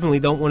 you definitely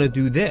don't want to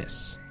do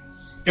this.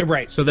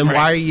 Right. So then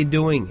why are you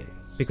doing it?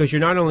 Because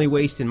you're not only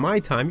wasting my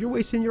time, you're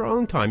wasting your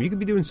own time. You could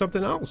be doing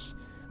something else.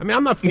 I mean,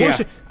 I'm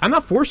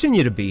not forcing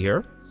you to be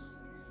here.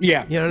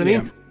 Yeah. You know what I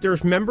mean?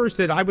 There's members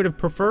that I would have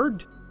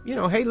preferred, you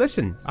know, hey,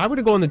 listen, I would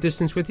have gone the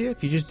distance with you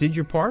if you just did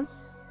your part.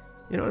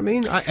 You know what I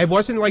mean? It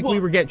wasn't like we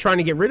were trying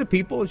to get rid of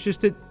people. It's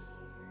just that.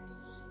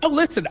 Oh,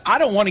 listen, I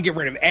don't want to get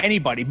rid of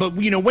anybody, but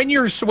you know, when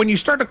you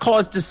start to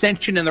cause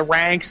dissension in the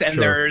ranks and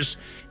there's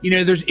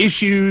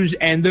issues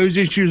and those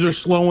issues are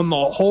slowing the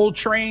whole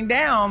train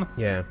down.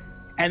 Yeah.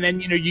 And then,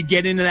 you know, you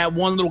get into that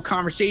one little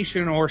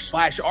conversation or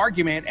 /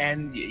 argument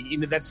and, you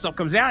know, that stuff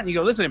comes out and you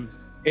go, listen,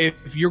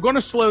 if you're going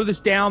to slow this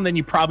down, then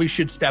you probably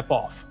should step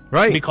off.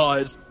 Right.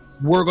 Because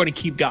we're going to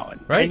keep going.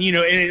 Right. And, you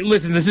know, and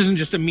listen, this isn't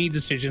just a me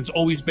decision. It's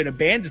always been a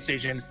band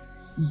decision.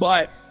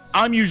 But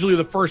I'm usually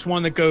the first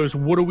one that goes,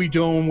 what are we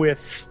doing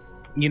with,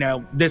 you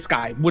know, this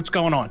guy? What's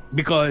going on?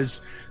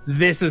 Because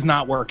this is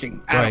not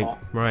working at all.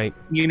 Right.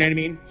 You know what I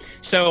mean?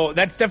 So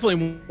that's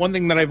definitely one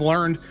thing that I've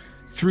learned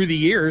through the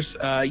years,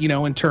 you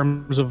know, in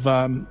terms of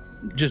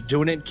just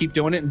doing it, keep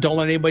doing it, and don't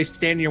let anybody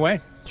stand in your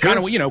way. Sure.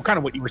 Kind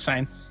of what you were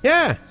saying.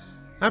 Yeah,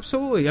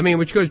 absolutely. I mean,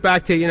 which goes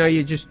back to, you know,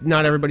 you just,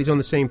 not everybody's on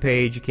the same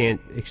page. You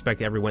can't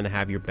expect everyone to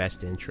have your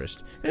best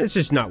interest. And it's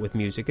just not with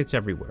music. It's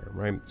everywhere,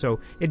 right? So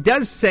it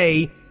does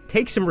say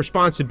take some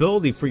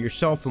responsibility for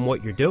yourself and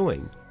what you're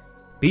doing.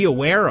 Be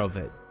aware of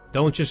it.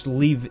 Don't just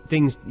leave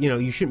things,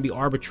 you shouldn't be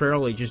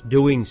arbitrarily just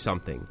doing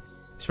something,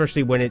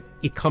 especially when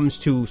it comes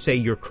to, say,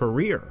 your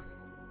career,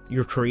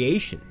 your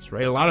creations,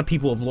 right? A lot of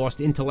people have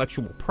lost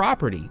intellectual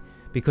property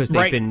because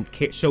they've been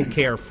so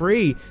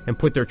carefree and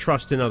put their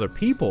trust in other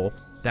people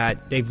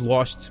that they've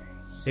lost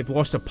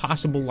a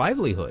possible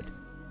livelihood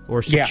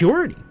or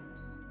security.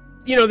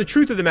 The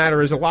truth of the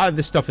matter is a lot of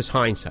this stuff is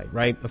hindsight,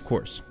 right? Of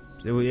course.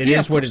 It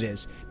is what it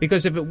is.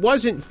 Because if it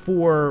wasn't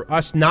for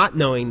us not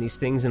knowing these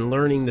things and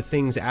learning the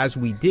things as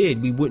we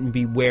did, we wouldn't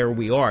be where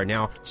we are.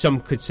 Now,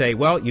 some could say,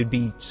 well, you'd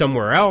be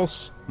somewhere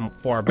else,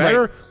 far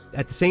better. Right.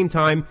 At the same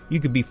time, you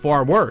could be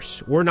far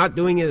worse. We're not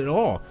doing it at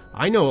all.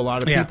 I know a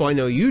lot of people, I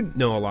know you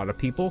know a lot of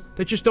people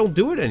that just don't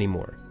do it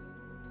anymore.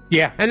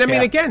 Yeah. And I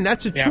mean, again,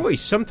 that's a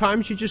choice.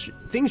 Sometimes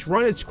things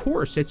run its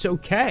course. It's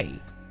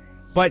okay.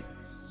 But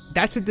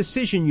that's a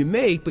decision you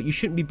make, but you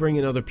shouldn't be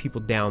bringing other people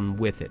down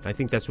with it. I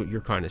think that's what you're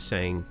kind of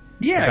saying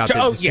about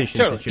the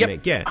decisions that you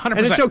make. Yeah, 100%.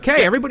 And it's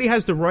okay. Everybody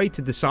has the right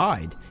to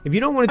decide. If you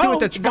don't want to do it,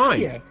 that's fine.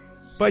 Yeah.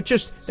 But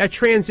just that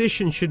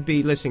transition should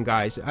be, listen,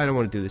 guys, I don't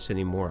want to do this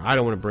anymore. I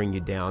don't want to bring you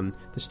down.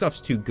 The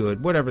stuff's too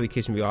good. Whatever the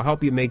case may be, I'll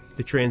help you make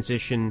the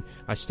transition.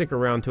 I stick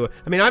around to it.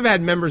 I mean, I've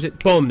had members that,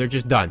 boom, they're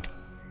just done.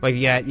 Like,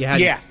 you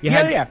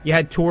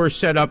had tours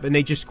set up, and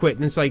they just quit.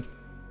 And it's like,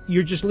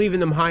 you're just leaving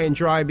them high and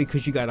dry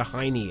because you got a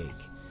hiney ache.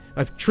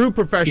 A true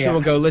professional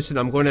will go, listen,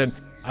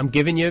 I'm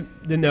giving you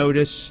the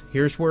notice.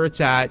 Here's where it's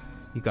at.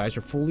 You guys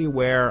are fully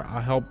aware. I'll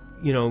help,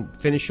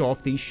 finish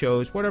off these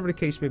shows, whatever the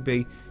case may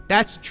be.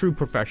 That's a true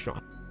professional,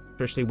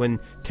 especially when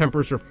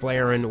tempers are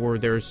flaring or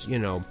there's,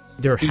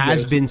 there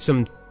has been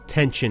some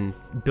tension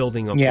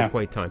building up for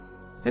quite time.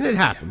 And it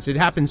happens. It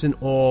happens in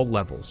all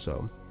levels.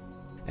 So,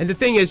 and the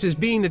thing is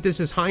being that this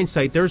is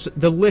hindsight,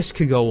 the list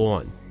could go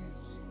on.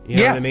 You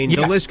know what I mean?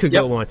 The list could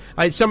go on.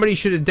 Somebody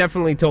should have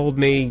definitely told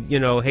me,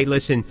 hey,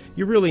 listen,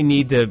 you really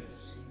need to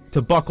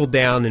buckle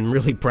down and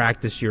really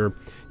practice your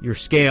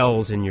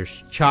scales and your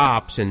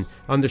chops and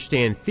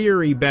understand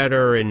theory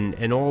better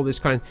and all this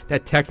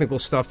that technical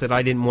stuff that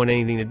I didn't want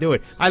anything to do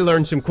with. I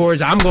learned some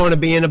chords. I'm going to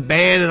be in a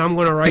band and I'm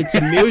going to write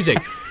some music.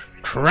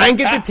 Crank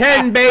it to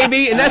 10,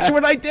 baby. And that's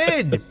what I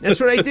did.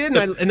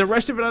 And the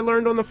rest of it I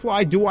learned on the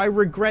fly. Do I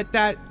regret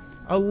that?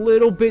 A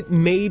little bit,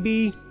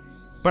 maybe.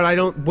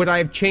 But would I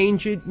have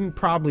changed it?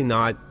 Probably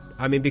not.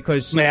 I mean,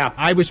 because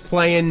I was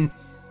playing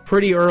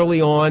pretty early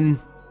on.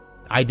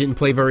 I didn't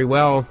play very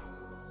well,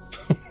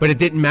 but it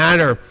didn't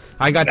matter.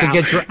 I got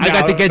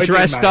to get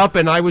dressed up,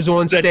 and I was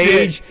on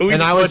stage,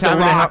 and I was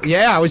having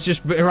I was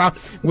just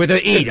with an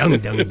E, dung,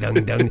 dung,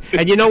 dung, dung.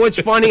 And you know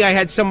what's funny? I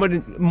had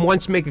someone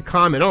once make a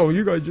comment, oh,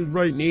 you guys just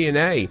write an E and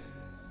A.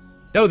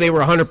 No, they were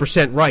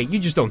 100% right. You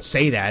just don't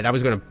say that. I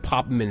was going to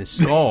pop them in the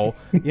skull.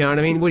 You know what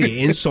I mean? What are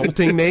you,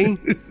 insulting me?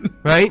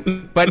 Right?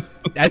 But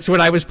that's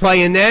what I was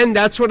playing then.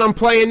 That's what I'm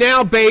playing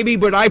now, baby.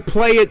 But I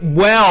play it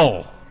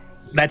well.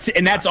 That's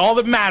all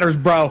that matters,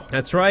 bro.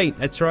 That's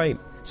right.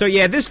 So,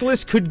 yeah, this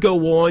list could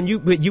go on.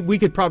 We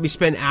could probably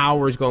spend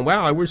hours going,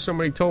 wow, I wish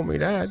somebody told me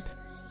that.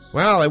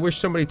 Wow, I wish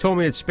somebody told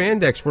me that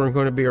spandex weren't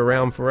going to be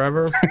around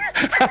forever.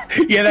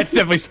 Yeah, that's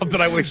definitely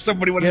something I wish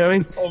somebody would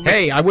have told me.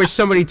 Hey, I wish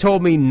somebody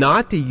told me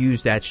not to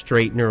use that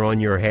straightener on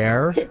your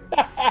hair.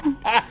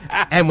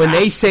 And when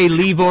they say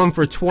leave on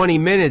for 20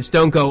 minutes,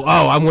 don't go,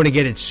 oh, I'm going to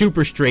get it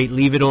super straight,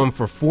 leave it on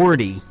for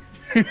 40.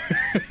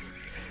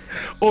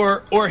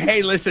 Or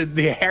hey, listen,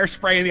 the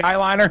hairspray and the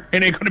eyeliner,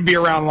 it ain't going to be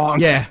around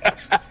long. Yeah.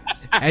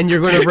 And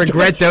you're going to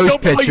regret those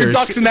pictures. Don't put your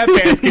ducks in that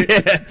basket.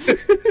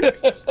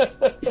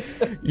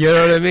 You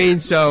know what I mean?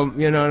 So,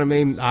 you know what I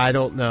mean? I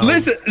don't know.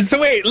 Listen,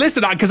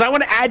 because I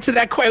want to add to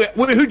that question.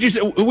 Who'd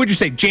you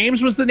say?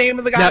 James was the name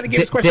of the guy that gave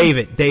us the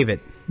question?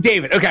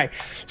 David, okay.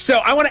 So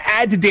I want to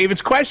add to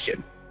David's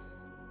question.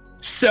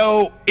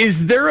 So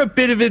is there a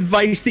bit of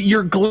advice that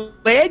you're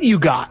glad you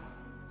got?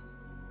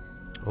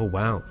 Oh,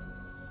 wow.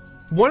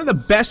 One of the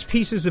best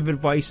pieces of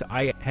advice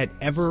I had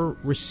ever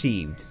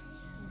received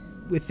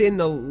within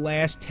the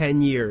last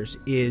 10 years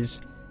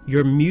is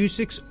your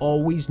music's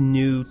always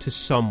new to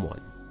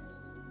someone.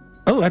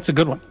 Oh, that's a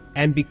good one.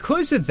 And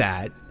because of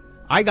that,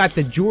 I got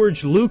the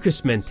George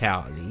Lucas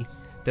mentality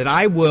that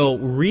I will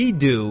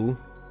redo,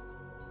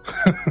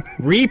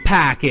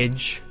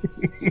 repackage,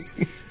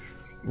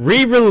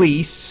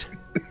 re-release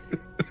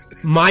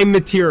my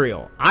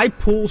material. I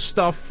pull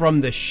stuff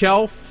from the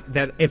shelf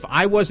that if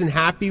I wasn't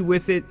happy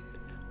with it,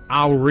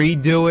 I'll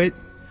redo it.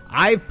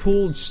 I've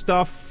pulled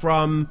stuff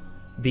from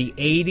the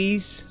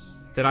 80s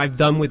that I've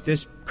done with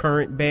this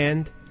current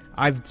band.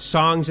 I've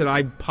songs that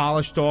I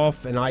polished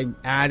off and I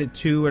added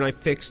to and I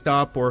fixed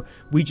up, or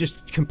we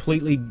just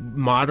completely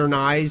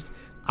modernized.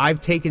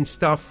 I've taken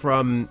stuff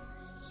from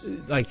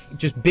like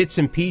just bits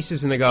and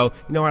pieces and I go,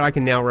 you know what, I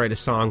can now write a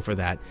song for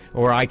that,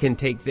 or I can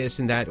take this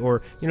and that,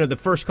 or the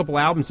first couple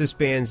albums this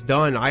band's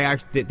done,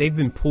 they've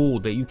been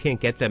pulled that you can't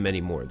get them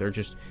anymore.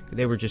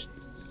 They were just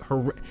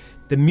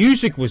the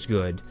music was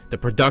good. The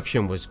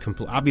production was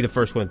complete. I'll be the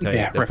first one to tell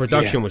you. The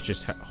production was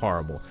just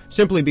horrible.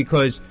 Simply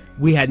because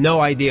we had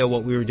no idea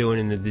what we were doing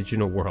in the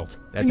digital world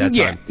at that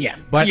time.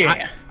 But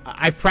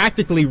I've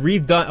practically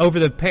redone, over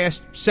the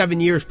past 7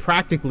 years,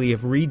 practically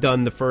have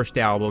redone the first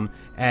album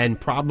and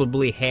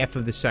probably half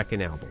of the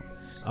second album.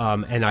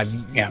 And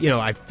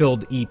I've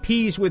filled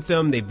EPs with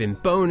them. They've been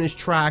bonus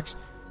tracks.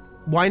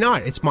 Why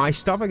not? It's my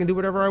stuff. I can do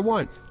whatever I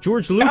want.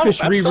 George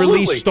Lucas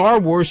re-released Star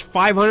Wars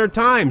 500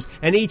 times,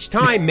 and each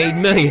time made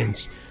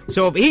millions.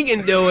 So if he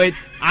can do it,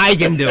 I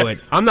can do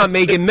it. I'm not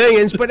making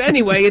millions, but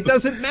anyway, it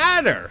doesn't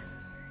matter.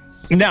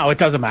 No, it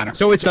doesn't matter.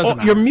 So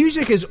your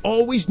music is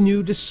always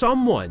new to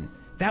someone.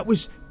 That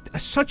was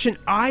such an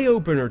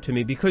eye-opener to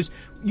me, because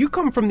you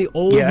come from the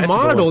old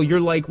model. You're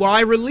like, well,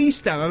 I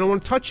released that. I don't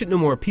want to touch it no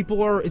more.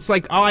 It's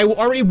like, oh, I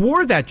already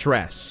wore that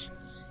dress.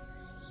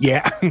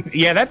 Yeah,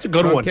 that's a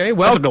good one. Okay,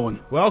 well, that's a good one.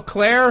 Well,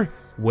 Claire,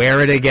 wear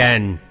it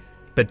again.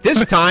 But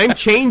this time,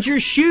 change your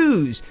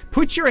shoes.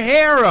 Put your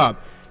hair up.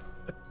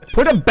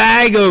 Put a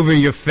bag over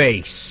your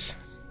face.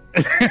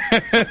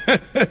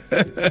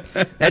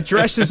 That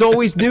dress is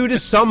always new to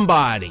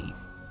somebody.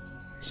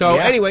 So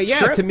anyway,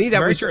 to me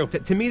that was true.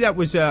 To me that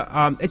was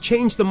it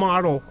changed the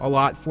model a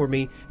lot for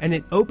me, and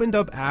it opened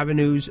up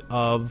avenues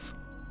of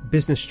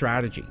business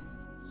strategy.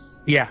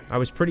 Yeah, I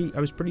was pretty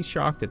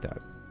shocked at that.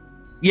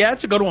 Yeah,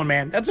 that's a good one,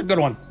 man. That's a good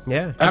one.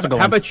 Yeah. How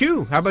about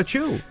you?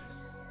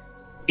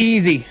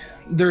 Easy.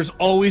 There's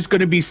always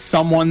going to be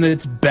someone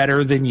that's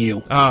better than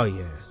you. Oh,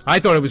 yeah. I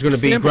thought it was going to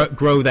be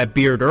grow that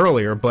beard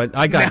earlier, but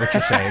I got what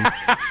you're saying.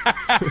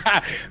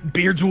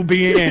 Beards will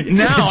be in.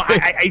 No,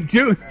 I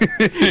do.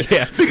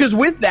 Yeah. Because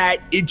with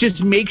that, it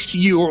just makes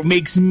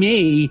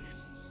me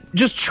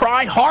just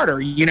try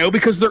harder,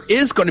 because there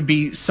is going to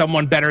be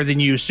someone better than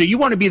you. So you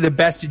want to be the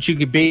best that you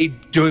can be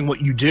doing what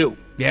you do.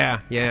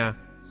 Yeah, yeah.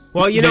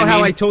 Well, you know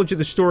how I told you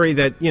the story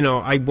that,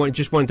 I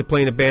just wanted to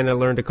play in a band. I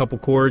learned a couple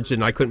chords,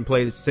 and I couldn't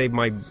play to save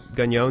my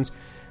gagnones.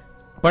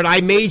 But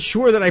I made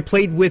sure that I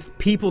played with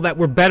people that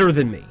were better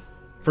than me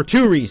for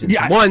two reasons.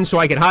 Yeah. One, so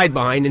I could hide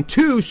behind, and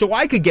two, so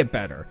I could get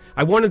better.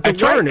 I wanted to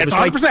learn. Right.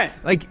 It was 100%.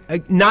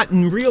 like not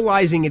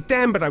realizing it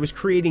then, but I was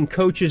creating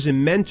coaches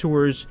and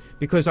mentors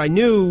because I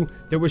knew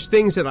there was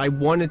things that I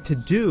wanted to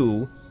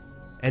do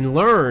and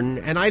learn,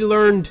 and I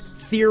learned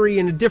theory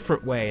in a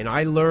different way, and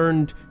I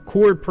learned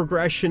chord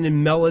progression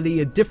and melody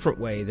a different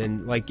way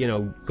than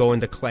going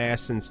to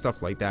class and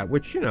stuff like that,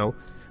 which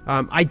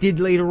I did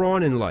later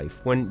on in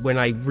life when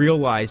I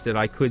realized that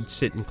I could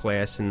sit in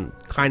class and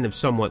kind of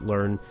somewhat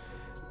learn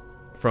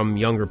from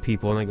younger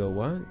people, and I go,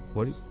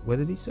 what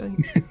did he say?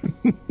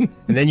 And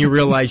then you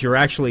realize you're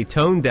actually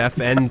tone deaf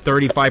and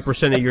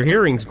 35% of your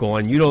hearing's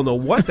gone. You don't know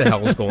what the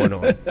hell is going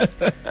on.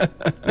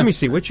 Let me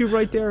see, what you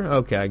write there?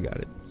 Okay, I got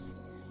it.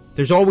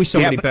 There's always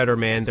somebody better,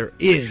 man.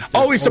 There's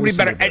always somebody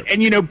better.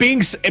 And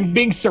being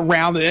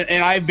surrounded,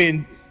 and I've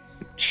been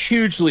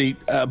hugely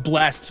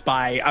blessed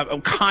by,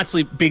 I'm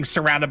constantly being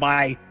surrounded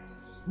by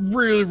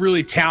really,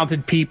 really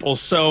talented people.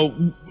 So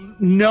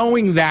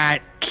knowing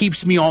that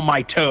keeps me on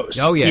my toes.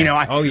 Oh yeah. And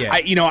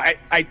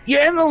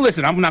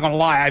listen, I'm not gonna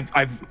lie.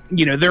 I've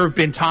there have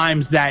been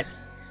times that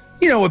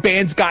a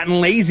band's gotten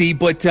lazy,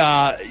 but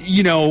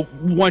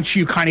once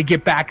you kind of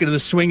get back into the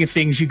swing of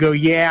things, you go,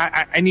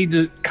 I need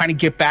to kind of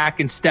get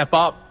back and step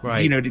up,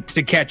 right.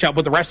 To catch up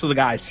with the rest of the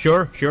guys.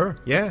 Sure,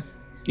 yeah.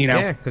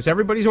 Because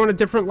everybody's on a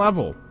different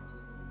level.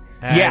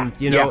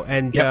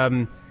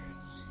 And,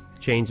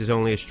 change is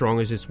only as strong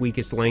as its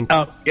weakest link.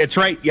 Oh, it's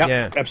right. Yep,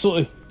 yeah,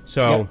 absolutely.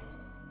 So,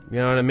 you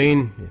know what I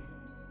mean?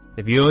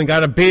 If you ain't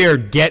got a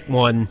beard, get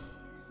one.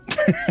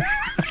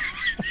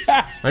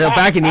 I know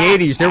back in the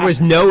 80s, there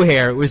was no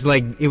hair. It was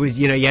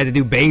you had to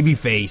do baby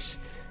face.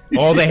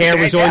 All the hair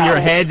was on your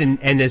head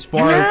and as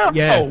far as,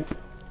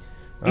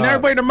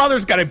 everybody, their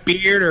mother's got a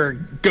beard or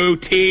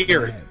goatee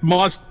or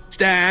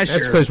mustache.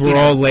 That's because we're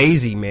all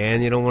lazy,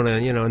 man. You don't want to,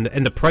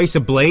 and the price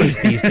of Blaze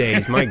these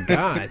days, my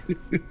God. You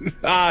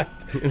know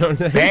what I'm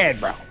saying? Bad,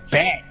 bro.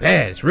 Bad.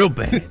 It's real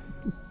bad.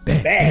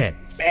 Bad.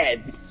 It's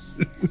bad.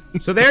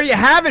 So there you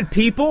have it,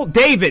 people.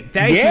 David,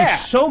 thank you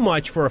so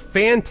much for a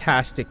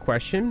fantastic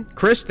question.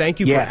 Chris, thank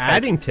you for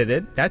adding to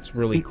that. That's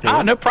really cool.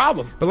 Oh, no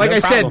problem. But like I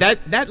said,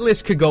 that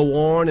list could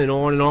go on and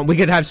on and on. We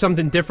could have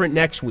something different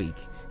next week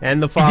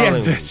and the following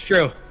week. That's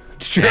true.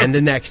 It's true. And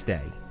the next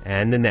day.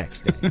 And the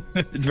next day.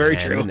 It's very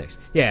true.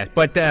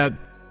 But there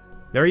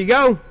you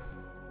go.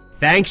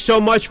 Thanks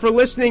so much for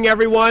listening,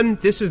 everyone.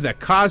 This is the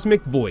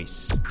Cosmic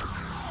Voice.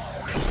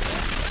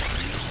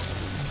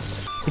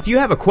 If you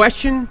have a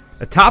question,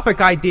 a topic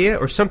idea,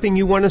 or something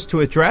you want us to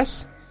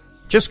address,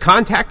 just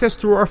contact us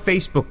through our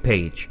Facebook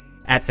page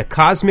at The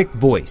Cosmic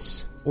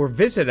Voice, or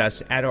visit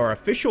us at our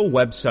official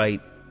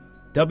website,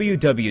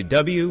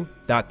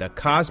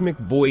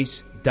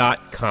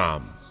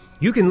 www.thecosmicvoice.com.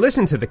 You can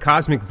listen to The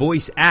Cosmic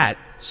Voice at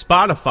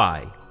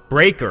Spotify,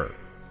 Breaker,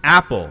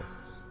 Apple,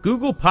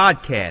 Google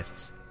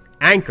Podcasts,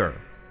 Anchor,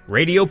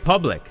 Radio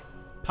Public,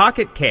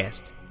 Pocket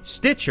Cast,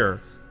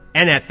 Stitcher,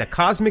 and at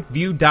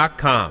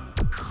thecosmicview.com.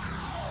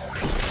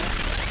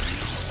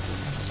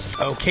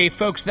 Okay,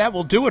 folks, that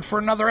will do it for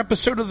another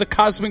episode of the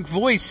Cosmic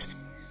Voice.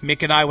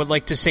 Mick and I would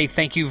like to say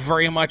thank you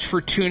very much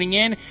for tuning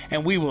in,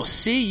 and we will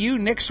see you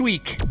next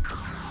week.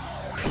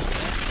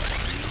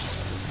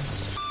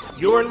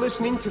 You're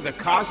listening to the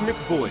Cosmic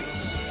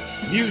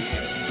Voice. Music,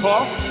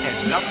 talk,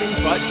 and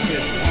nothing but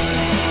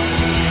business.